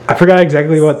 I forgot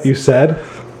exactly what you said.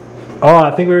 Oh,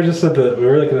 I think we were just we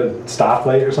were like at a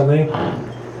stoplight or something,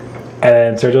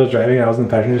 and Sergio was driving and I was in the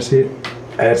passenger seat,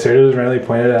 and Sergio was randomly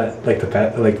pointed at like the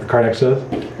car next to us.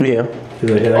 Yeah. He's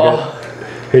like,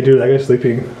 hey dude, that guy's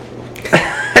sleeping.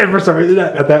 And for some reason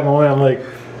at that moment I'm like,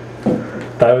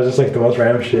 that was just like the most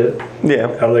random shit. Yeah.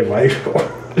 I was like, why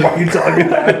are you telling me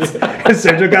that? And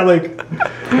Sergio got like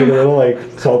a little like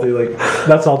salty, like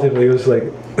not salty, but he was like,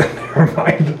 never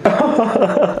mind.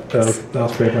 that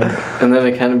was pretty funny. And then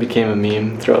it kind of became a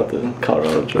meme throughout the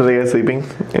Colorado Was trip. the guy sleeping?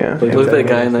 Yeah. Like, look at that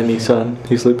guy in that Nissan.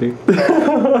 He's sleeping.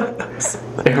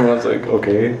 Everyone's like,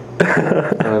 okay.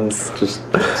 And just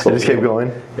It just kept going.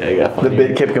 Yeah, it got The funnier.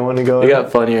 bit kept going and going. It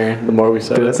got funnier the more we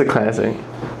said Dude, it. that's a classic.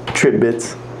 Trip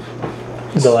bits.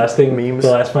 The last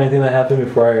funny thing that happened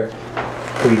before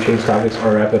we change topics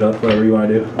or wrap it up, whatever you want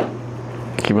to do.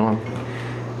 Keep going.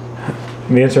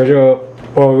 Me and Sergio,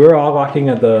 well, we were all walking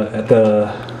at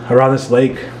the around this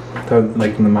lake,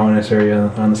 like in the mountainous area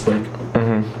on this lake.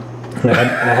 Mm-hmm. And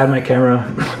I had my camera.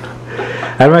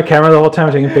 I had my camera the whole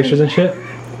time taking pictures and shit.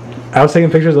 I was taking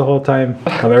pictures the whole time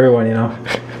of everyone, you know.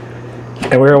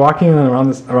 And we were walking around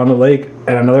the lake, and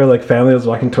another like family was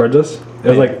walking towards us. It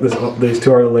was like these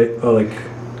two are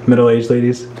like middle-aged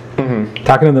ladies,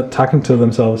 talking to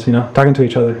themselves, you know, talking to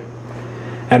each other.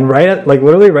 And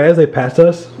literally right as they passed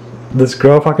us, this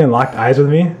girl fucking locked eyes with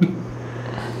me,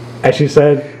 and she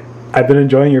said, "I've been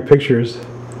enjoying your pictures."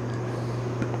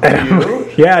 And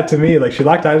yeah, to me, like she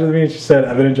locked eyes with me, and she said,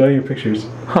 "I've been enjoying your pictures."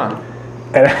 Huh.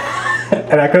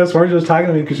 And I could have sworn she was talking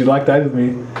to me because she locked eyes with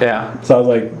me. Yeah. So I was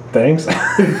like, "Thanks."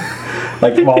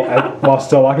 Like while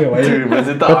still walking away. Dude, was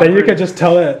it the but then you could just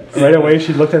tell it right away.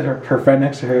 She looked at her friend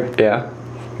next to her. Yeah.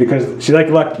 Because she like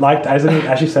locked eyes with me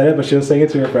as she said it, but she was saying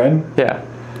it to her friend. Yeah.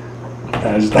 And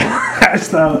I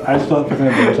just felt fucking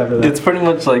embarrassed after that. It's pretty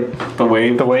much like the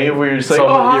wave. The wave where you're just like,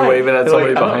 You're waving at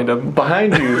somebody like, behind them.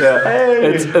 Behind you. Yeah.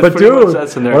 Hey. It's But pretty much dude, that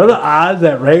scenario. what are the odds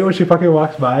that right when she fucking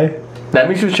walks by, That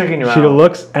means she was checking you out. she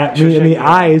looks at me in the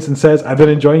eyes and says, "I've been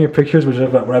enjoying your pictures," which is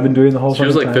what I've been doing the whole She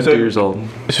was like time. 50 years old.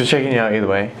 She was checking you out either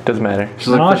way. Doesn't matter. She's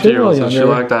like No, 50 years old, she's a so little she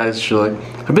younger. locked eyes. She's like,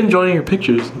 "I've been enjoying your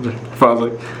pictures." I was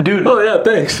like, Dude. "Oh yeah,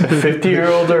 thanks."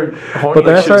 50-year-olds are horny. But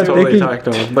then I as shit. started Totally thinking- talked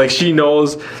to him. Like she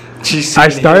knows. She's I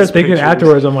seen started his thinking pictures.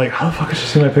 afterwards, I'm like, how the fuck has she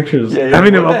seen my pictures? Yeah, I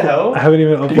haven't even what the hell? I haven't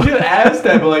even You should uploaded. have asked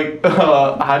that, but like,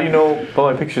 how do you know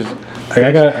about my pictures?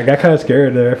 I got kind of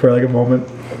scared there for like a moment.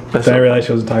 Then I realized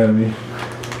she wasn't talking to me.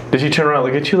 Did she turn around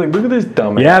and look at you like, look at this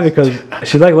dumbass? Yeah, because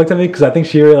she like looked at me because I think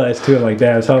she realized too. I'm like,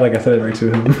 damn, it sounded like I said it right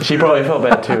to him. She probably felt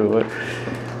bad too. But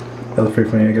That was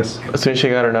pretty funny, I guess. as soon as she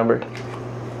got her number.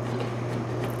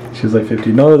 She was like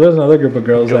 50. No, there's another group of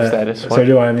girls Girl that status, what?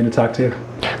 Sergio wanted me to talk to.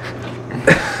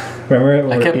 Remember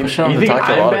it? I kept You, pushing on you to think talk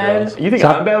to a I'm lot of bad? girls. You think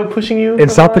South- I'm bad with pushing you? In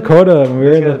South Dakota, when we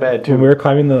were This guy's bad, too. when we were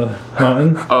climbing the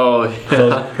mountain, Oh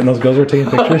yeah. and those girls were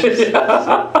taking pictures.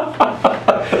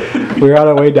 We were on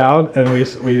our way down, and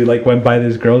we like went by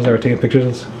these girls that were taking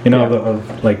pictures. You know, Yeah.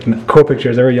 of like cool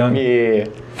pictures. They were young. Yeah.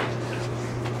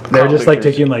 They were just like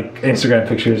pictures. taking like Instagram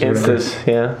pictures. Or whatever. Instas,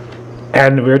 yeah.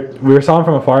 And we were saw them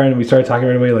from afar, and we started talking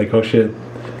right away. Like, oh shit,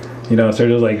 you know.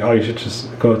 Sergio was like, oh, you should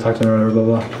just go talk to them or whatever,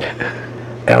 blah blah.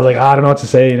 And I was like, oh, I don't know what to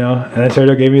say, you know. And then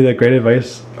Sergio gave me the great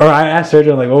advice. Or I asked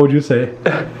Sergio, like, what would you say?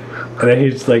 And then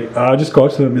he's like, I'll just go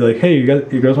up to them and be like, hey,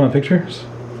 you girls want pictures?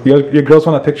 Your girls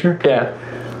want a picture? Yeah.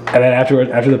 And then after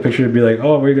the picture, it'd be like,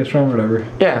 oh, where are you guys from, or whatever.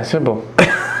 Yeah, simple.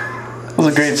 It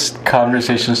was a great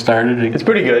conversation starter. It's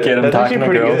pretty good. Get 'em That's talking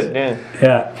actually to pretty girls. good.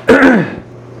 Yeah.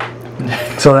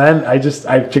 Yeah. So then I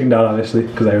chickened out, obviously,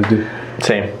 because I was due.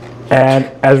 Same. And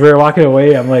as we were walking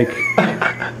away, I'm like,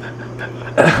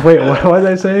 wait, what was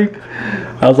I saying?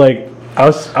 I was like, I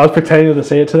was pretending to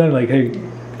say it to them, like, hey,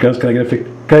 girls, can I get a pic?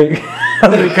 Can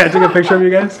I take a picture of you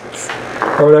guys,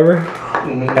 or whatever?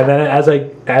 And then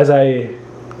as I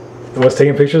was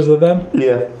taking pictures of them,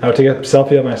 Yeah. I would take a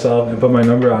selfie of myself and put my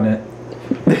number on it,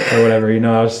 or whatever. You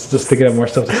know, I was just thinking of more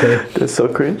stuff to say. That's so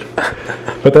cringe.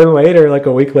 But then later, like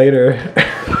a week later,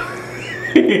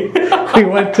 we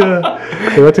went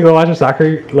to go watch a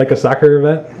soccer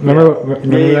event. Remember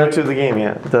Yeah, you that? went to the game,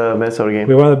 yeah. The Minnesota game.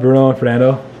 We went to Bruno and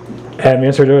Fernando, and me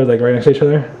and Sergio were like right next to each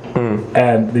other,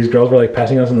 and these girls were like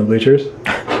passing us in the bleachers.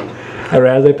 And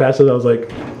right as they passed us, I was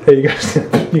like, "Hey, you guys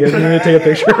need me to take a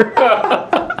picture?"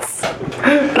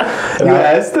 You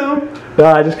asked them? No,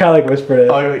 I just kind of like whispered it.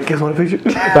 Oh, you're like, guys want a picture?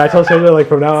 But I told Sergio, like,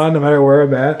 from now on, no matter where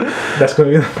I'm at, that's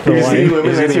going to be the You see line. women,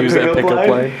 He's that's gonna your use that pickup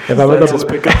line. If I'm at That's the his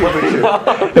pickup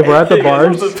picture. if we're at the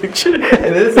bars, Picture. And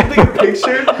then take a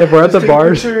picture. if we're at the Take a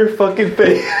bars, picture of your fucking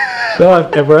face. no,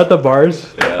 if we're at the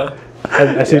bars, Yeah.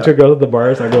 and I see two girls at the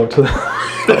bars, I go up to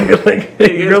them, like,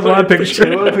 hey, you girls want a picture?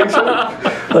 You want a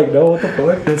picture? Like, no, what the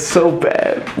fuck? That's so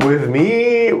bad. With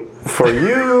me, for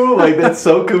you, like that's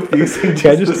so confusing.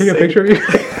 Can I just to take a say picture of you?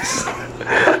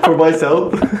 for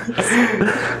myself?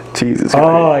 Jesus.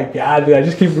 Oh my god, dude! I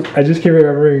just keep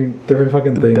remembering different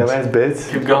fucking things. Dumbass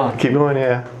bits. Keep going. Keep going,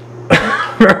 yeah.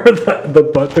 Remember the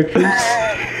butt pictures?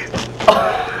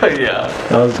 Yeah.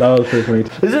 That was pretty funny.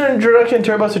 This is an introduction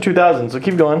to Turbuster 2000, so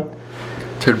keep going.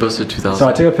 Turd Buster 2000. So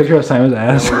I took a picture of Simon's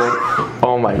ass.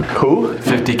 Oh my, who?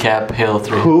 50 cap, Hail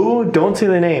 3. Who? Don't say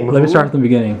the name. Let me start from the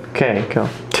beginning. Okay, go.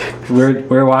 We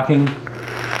were walking,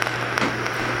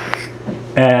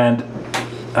 and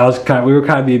we were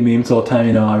kind of being memes the whole time.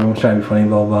 You know, everyone was trying to be funny,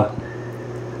 blah blah.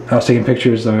 I was taking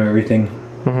pictures of everything,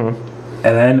 and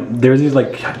then there was these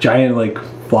like giant like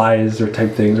flies or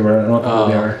type things or whatever. I don't know what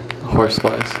they are.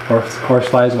 Horseflies.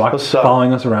 Horseflies What's up?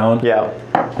 following us around. Yeah.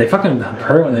 They fucking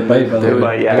hurt when they bite, by the They way.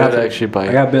 would, yeah, they would that's- actually bite.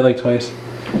 I got bit like twice.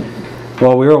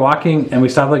 Well, we were walking and we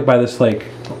stopped like by this like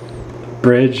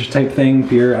bridge type thing,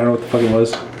 pier. I don't know what the fuck it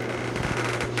was.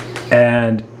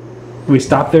 And we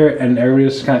stopped there and everybody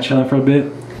was kind of chilling for a bit.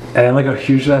 And then like a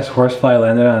huge ass horsefly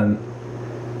landed on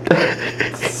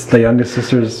the youngest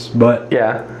sister's butt.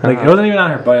 Yeah. Like it wasn't even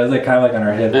on her butt. It was like kind of like on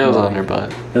her hip. It was on her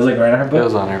butt. It was like right on her butt. It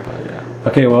was on her butt. Yeah.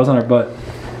 Okay, well, it was on her butt.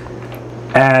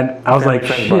 And I was like,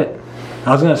 Friend shit.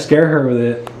 I was gonna scare her with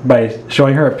it by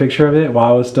showing her a picture of it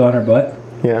while I was still on her butt.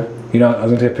 Yeah. You know, I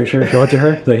was gonna take a picture, show it to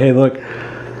her, like, hey, look.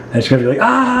 And she's gonna be like,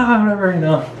 whatever, you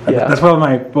know. Yeah. That's what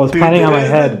I was planning on my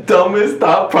head. The dumbest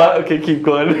thought process. Okay, keep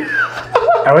going.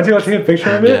 I went to go take a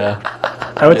picture of it. Yeah.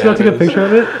 I went to go Yeah, take it a picture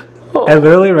of it. And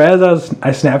literally, right as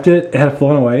I snapped it, it had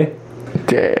flown away.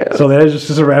 Damn. So there's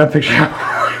just a random picture of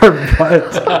her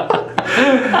butt.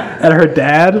 And her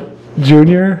dad,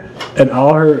 Junior, and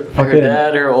all her fucking... Her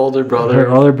dad, her older brother. Her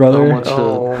older brother. A bunch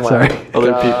Oh of my Sorry.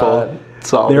 other God. people.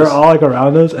 Saw They were this. all like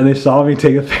around us, and they saw me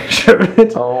take a picture of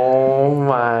it. Oh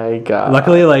my god.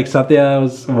 Luckily, like Satya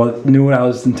knew what I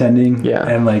was intending. Yeah.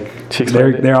 And like She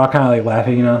explained it. they're all kind of like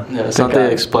laughing, you know. Yeah, God. Cynthia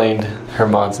explained her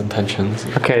mom's intentions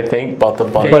Okay, thank. about the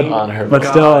butt But- on her But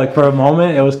butt. still, like for a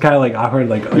moment, it was kind of like awkward.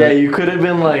 Like Yeah, you could have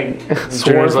been like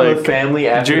sworn Junior's from the like- family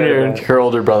after Junior that and event. her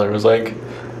older brother was like,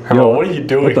 her Yo, mom, what are you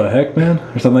doing? What the heck, man?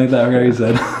 Or something like that. I forgot what he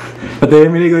said. But they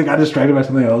immediately got distracted by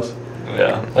something else.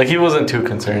 Yeah, like he wasn't too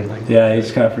concerned. Like, Yeah, he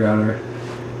just kind of forgot her.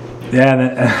 Yeah,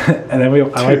 and then we.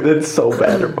 I Dude, that's so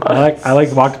bad. I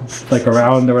walked like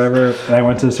around or whatever, and I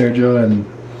went to Sergio and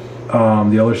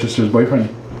the older sister's boyfriend.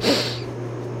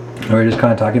 And we were just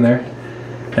kind of talking there,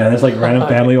 and this like random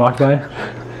family walked by.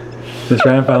 This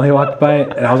random family walked by,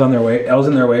 and I was on their way. I was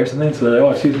in their way or something. So they're like,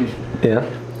 "Oh, excuse me," Yeah.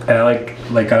 and I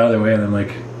like got out of their way, and I'm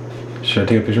like, "Should I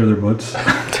take a picture of their butts?"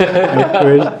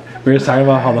 we were just talking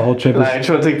about how the whole trip is. I just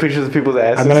want to take pictures of people's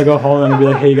asses. I'm gonna go home and be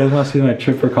like, "Hey, you guys want to see my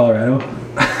trip for Colorado?"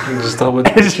 just a bunch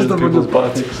It's just a of bunch people's of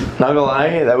butts. Not gonna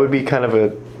lie, that would be kind of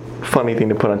a funny thing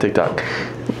to put on TikTok.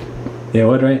 Yeah,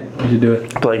 what, right? You should do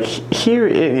it. But like here,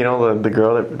 you know, the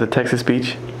girl at the Texas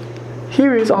beach.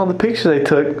 Here is all the pictures I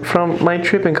took from my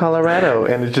trip in Colorado,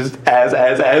 and it's just as,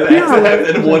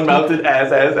 and one mounted as.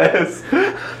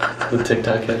 The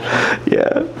TikTok head.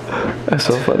 Yeah, that's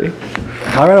so funny.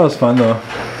 Colorado was fun though.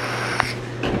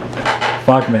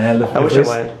 Fuck, man. I wish I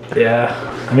went. Yeah.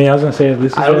 I mean, I was gonna say at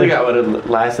least. I don't think I would have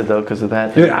lasted though because of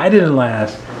that. Dude, I didn't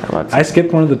last. I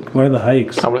skipped one of the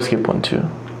hikes. I would have skipped one too.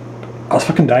 I was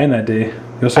fucking dying that day.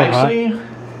 It was so Actually,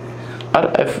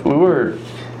 if we're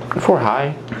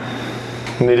high,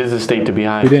 it is a state to be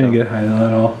high. hot. We didn't so get high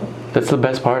at all. That's the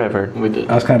best part ever. We did.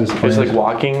 I was kind of Just disappointed. like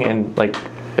walking and like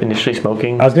initially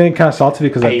smoking. I was getting kind of salty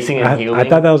because Pacing and I healing.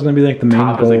 thought that was gonna be like the main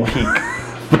Top is goal. like peak.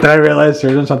 But then I realized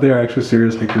Sergio and something are actually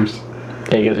serious hikers.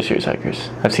 Yeah, you guys are serious hikers.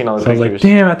 I've seen all the So I was pictures.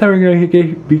 like, damn, I thought we were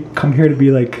gonna come here to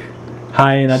be like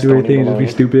high and not do Stony anything and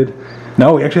just be baloney. stupid.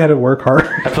 No, we actually had to work hard.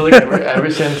 I feel like ever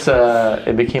since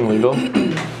it became legal,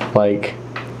 like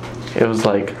it was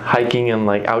like hiking and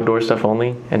like outdoor stuff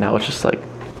only, and now it's just like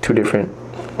two different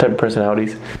type of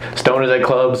personalities: stoners at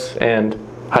clubs and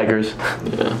hikers.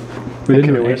 Yeah. We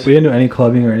didn't Canoeists. do any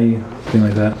clubbing or anything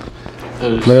like that.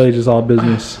 It was- Literally just all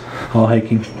business, all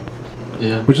hiking,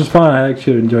 yeah. which was fun. I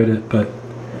actually enjoyed it, but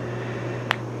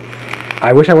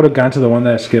I wish I would have gone to the one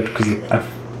that I skipped because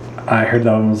I heard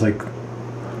that one was like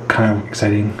kind of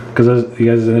exciting because you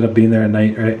guys ended up being there at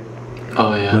night, right?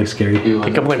 Oh yeah. Like scary. We I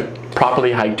think went, I've like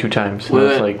properly hiked 2 times. we and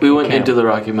it's went, like, we went can't- into the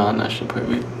Rocky Mountain National Park.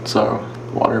 We saw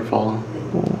a waterfall.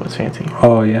 Ooh, that's fancy.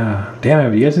 Oh yeah,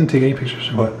 damn it! You guys didn't take any pictures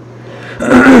or what?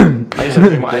 I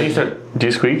used to do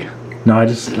you squeak. No, I'm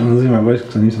losing my voice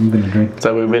because I need something to drink.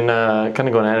 So we've been kind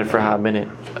of going at it for a hot minute.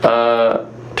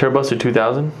 Turbuster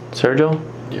 2000, Sergio,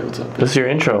 Yeah, what's up? this is your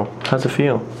intro. How's it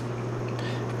feel?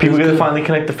 People Feels get to good. finally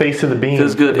connect the face to the beam.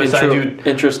 Feels good. Besides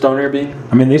Intro stoner being.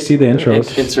 I mean, they see the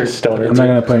intros. Insert stoner. I'm not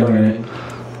gonna put anything in it.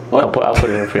 What? I'll put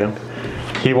it in for you.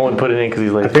 He won't put it in because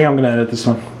he's I like, think I'm gonna edit this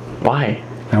one. why?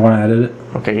 I want to edit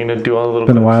it. Okay, you're gonna do all the little.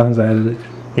 It's been a clips. while since I edited it.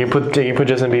 You can put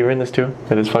Justin Bieber in this too.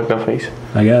 With his fucked up face.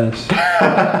 I guess.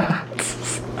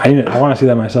 I want to see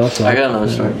that myself. So I got another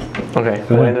story. Okay,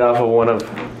 Go we'll ahead. end it off of one of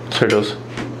Sergio's.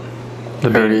 I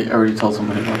already told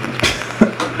somebody about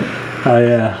that. Oh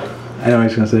yeah, I know what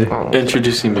he's gonna say. Oh,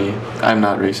 Introducing me. I'm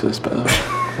not racist, by the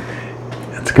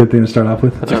way. That's a good thing to start off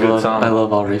with. that's a good song. I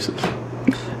love all races.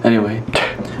 Anyway,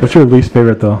 What's your least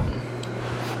favorite though?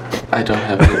 I don't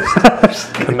have a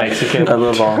list. The Mexican. I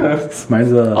love all. Mine's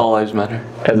the. All lives matter.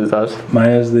 As it does. Mine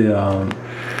is the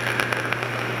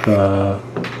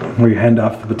where you hand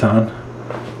off the baton.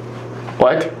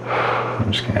 What?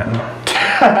 I'm just kidding.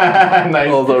 Nice.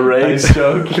 Oh, the race. Nice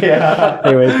joke. Yeah.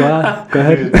 Anyways, go on. Go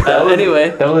ahead. Anyway,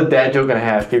 That was a dad joke and a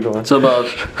half. Keep going. so about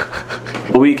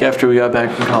a week after we got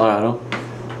back from Colorado,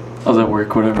 I was at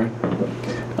work, whatever.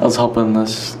 I was helping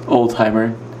this old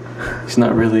timer. He's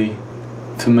not really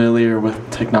familiar with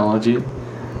technology,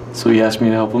 so he asked me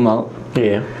to help him out.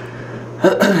 Yeah.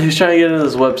 He was trying to get into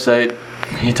this website.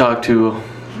 He talked to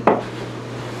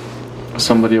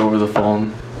somebody over the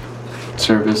phone,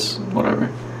 service,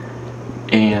 whatever,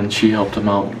 and she helped him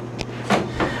out.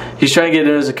 He's trying to get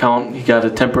into his account. He got a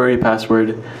temporary password,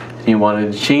 and he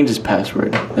wanted to change his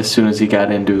password as soon as he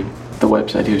got into the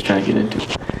website he was trying to get into.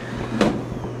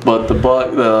 But the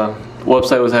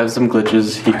website was having some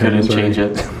glitches. He couldn't change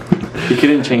it. He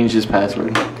couldn't change his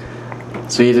password.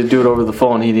 So he had to do it over the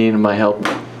phone. He needed my help.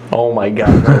 Oh my god.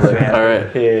 All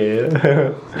right.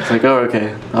 Yeah. It's like, oh,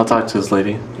 okay. I'll talk to this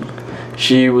lady.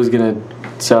 She was going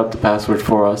to set up the password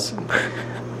for us.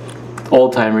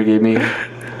 Old timer gave me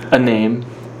a name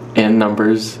and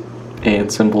numbers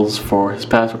and symbols for his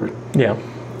password. Yeah.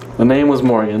 The name was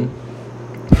Morgan.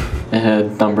 It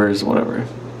had numbers, whatever,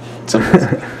 symbols.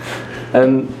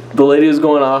 And the lady was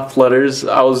going off letters.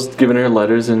 I was giving her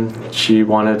letters, and she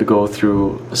wanted to go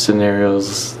through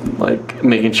scenarios, like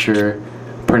making sure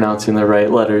pronouncing the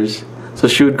right letters. So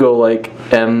she would go like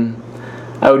M.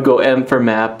 I would go M for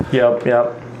map. Yep.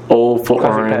 O for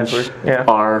Classic orange. password. Yeah.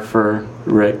 R for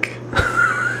Rick.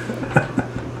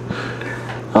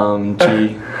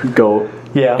 G, goat.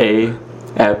 Yeah. A,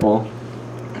 apple.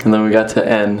 And then we got to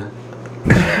N.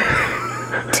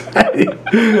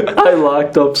 I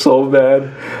locked up so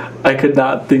bad. I could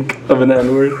not think of an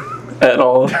N-word at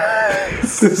all.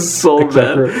 This is so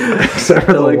bad. Except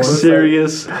for the Like one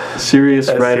serious That's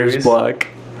writer's serious? block.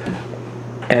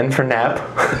 N for nap.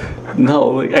 No,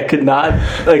 like I could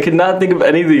not think of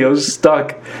anything. I was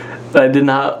stuck. I did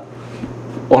not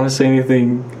want to say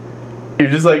anything. You're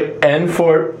just like N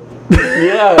for.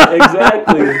 Yeah,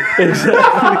 exactly.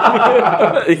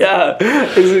 Yeah,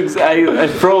 I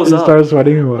froze You up. started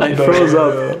sweating or what? I froze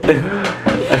up.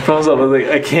 I froze up. I was like,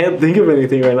 I can't think of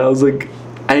anything right now. I was like,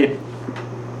 it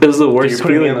was the You're worst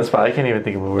putting me feeling. on the spot. I can't even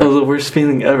think of a It was word. the worst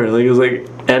feeling ever. Like it was like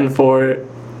N for,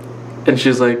 and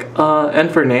she's like, N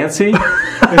for Nancy.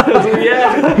 I was like,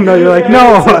 yeah. No, you're like,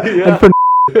 no. Yeah. And for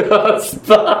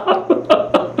Stop.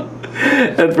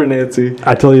 N for Nancy.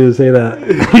 I told you to say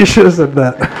that. You should have said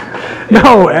that.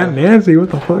 No, Aunt Nancy, what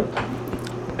the fuck?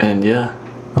 And yeah,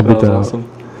 I'll that beat was that out. awesome.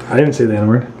 I didn't say the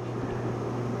N-word.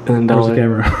 And then Where's the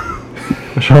Dollar. camera?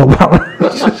 Michelle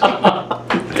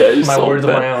Obama. Yeah, you're My so words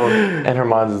bad. are my own, and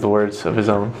Herman's is the words of his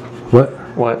own. What?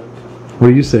 What? What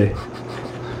do you say?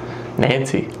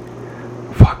 Nancy.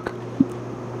 Fuck.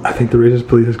 I think the racist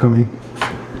police is coming.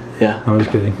 Yeah. I was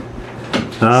kidding.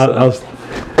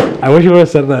 I wish you would have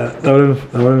said that. That would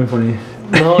have been funny.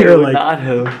 No, You're you're like- not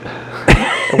him.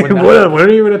 When are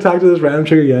you going to talk to this random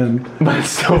chick again? But it's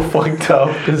so fucked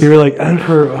up. 'Cause You were like, and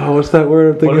for, what's that word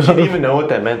I'm what thinking if she didn't of? even know what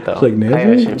that meant though? It's like Nancy?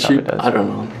 I actually She, probably does. I don't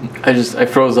know. I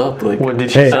froze up. Like, What,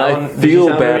 did she Hey. sound? I did she feel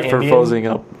sound bad very for Indian? frozen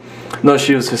up. No,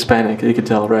 she was Hispanic. You could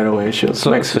tell right away. She was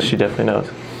So Mexican. she definitely knows.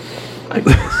 I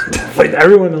guess. Like,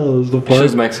 everyone knows the She part.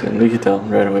 was Mexican. You could tell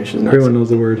right away. She was Everyone Mexican. knows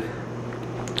the word.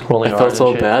 Rolling I felt R's so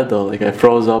and shit. bad though. Like I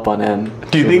froze up on N.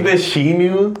 Do you think that she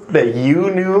knew that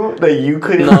you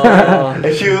couldn't? No.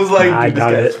 And she was like, I "Dude, this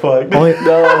doubt guy's it. fucked."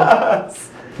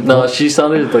 Only, No, she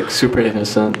sounded like super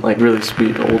innocent, like really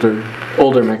sweet,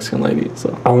 older Mexican lady.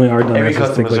 So only our Every dumbasses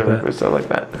customer think like service that. is stuff like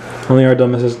that. Only our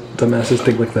dumbasses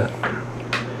think like that.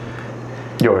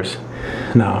 Yours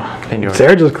No. and yours.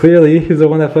 Sarah just clearly, he's the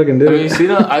one that fucking did I mean,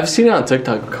 it. I've seen it on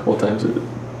TikTok a couple of times,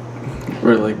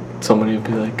 where like somebody would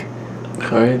be like,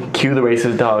 "All right, Cue the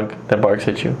racist dog that barks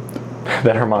at you.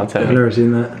 That Herman sent I've me. never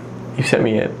seen that. You sent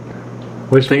me it.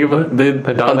 Which think of The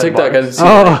dog on that TikTok. I barks. see,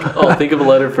 Oh. think of a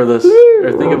letter for this,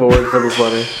 or think of a word for this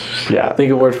letter. Yeah.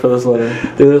 Think of a word for this letter.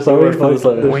 Dude, there's Think of a word always for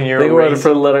this letter. When you're think of a word racist- for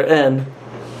the letter N,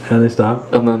 and they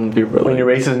stop. and then be really. When your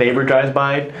racist neighbor drives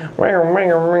by,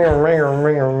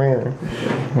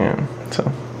 yeah.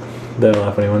 So, They're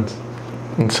the funny ones.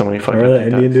 and so many fucking. Remember that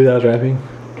Indian TikToks. dude that was rapping?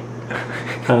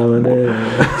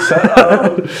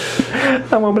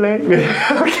 I'm a black.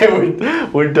 Okay,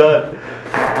 we're done.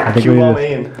 I think Cue we Mom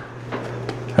need in. to-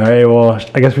 All right, well,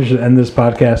 I guess we should end this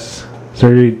podcast.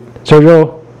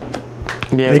 Sergio,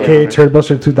 Yeah. aka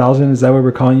Turdbuster 2000, is that what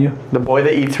we're calling you? The boy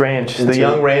that eats ranch. The Insert-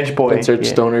 young ranch boy. Insert Yeah.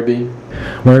 stoner B.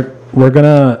 We're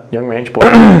gonna. Young ranch boy. Do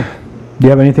you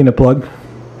have anything to plug?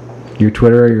 Your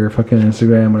Twitter, your fucking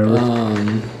Instagram, whatever.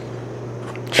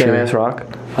 Jam ass rock.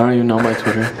 I don't even know my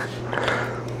Twitter.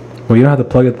 Well, you don't have to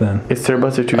plug it then. It's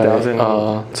Turbuster 2000 something. You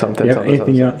have something,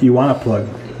 anything something. you want to plug?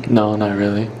 No, not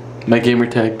really. My gamer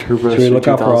tag Turbuster 2000. Should we look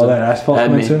out for all that asphalt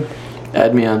coming soon?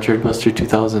 Add me on Turbuster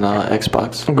 2000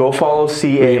 Xbox. Go follow We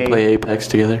CA. can play Apex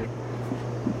together.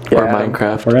 Yeah, Or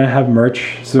Minecraft. We're gonna have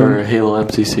merch soon. Or Halo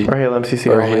MCC. Or Halo MCC.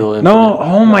 Or only. Halo Infinite. No,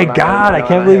 oh my not god, Halo, I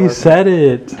can't not believe you Halo. said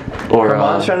it. Or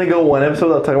Ramon's trying to go one episode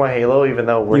without talking about Halo, even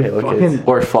though we're You Halo fucking- kids.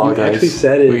 Or Fall You Guys. actually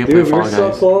said it. We can Dude, play we're Fall so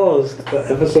Guys. close.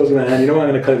 The episode's gonna end. You know what?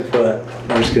 I'm gonna cut it for that.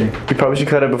 No, I'm just kidding. You probably should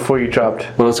cut it before you dropped.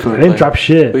 What else can we I didn't play? drop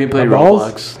shit. We can play My balls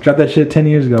Roblox. dropped that shit 10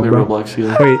 years ago, Play bro. Roblox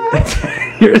together. Wait,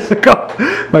 years ago.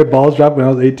 My balls dropped when I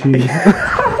was 18.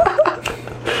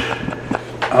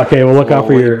 Okay, we'll look out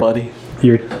for Wait, your buddy.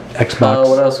 Xbox.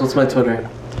 What else? What's my Twitter?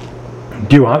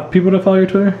 Do you want people to follow your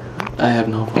Twitter? I have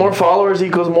no. More followers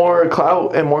equals more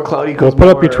clout, and more clout We'll equals put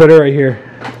up more- your Twitter right here.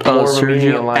 more of a meaning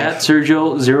in Sergio life. at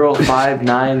Sergio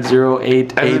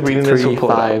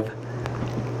 059088835.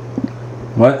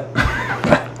 What?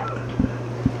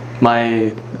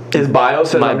 My His bio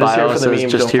says my I'm just here bio for the says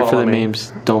memes. just don't here for follow the me.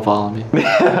 memes. Don't follow me.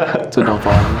 So don't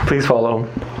follow me. Please follow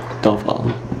him. Don't follow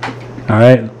me. All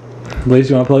right. Liz,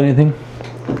 you want to plug anything?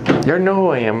 You already know who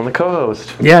I am. I'm the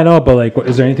co-host. Yeah, I know, but like,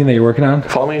 is there anything that you're working on?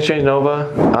 Follow me at Exchange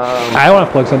Nova. I want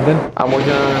to plug something. I'm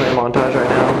working on a montage right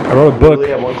now. I wrote a book. Literally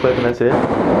have one clip and that's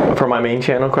it. For my main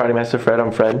channel, Karate Master Fred,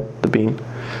 I'm Fred, the Bean.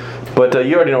 But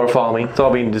you already know where to follow me. It's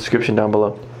all be in the description down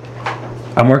below.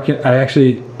 I'm working. I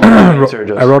actually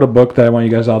Sergio's. I wrote a book that I want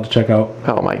you guys all to check out.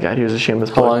 Oh my god, here's a shameless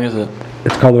How plug. long is it?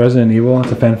 It's called Resident Evil.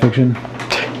 It's a fan fiction.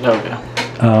 Okay.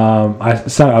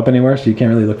 It's not up anywhere, so you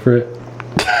can't really look for it.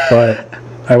 But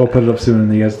I will put it up soon,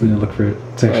 and you guys need to look for it.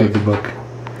 It's actually a good book.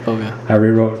 Okay. I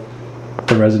rewrote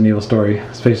the Resident Evil story.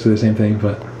 It's basically the same thing,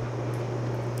 but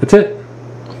that's it.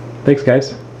 Thanks,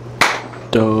 guys.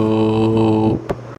 Dope.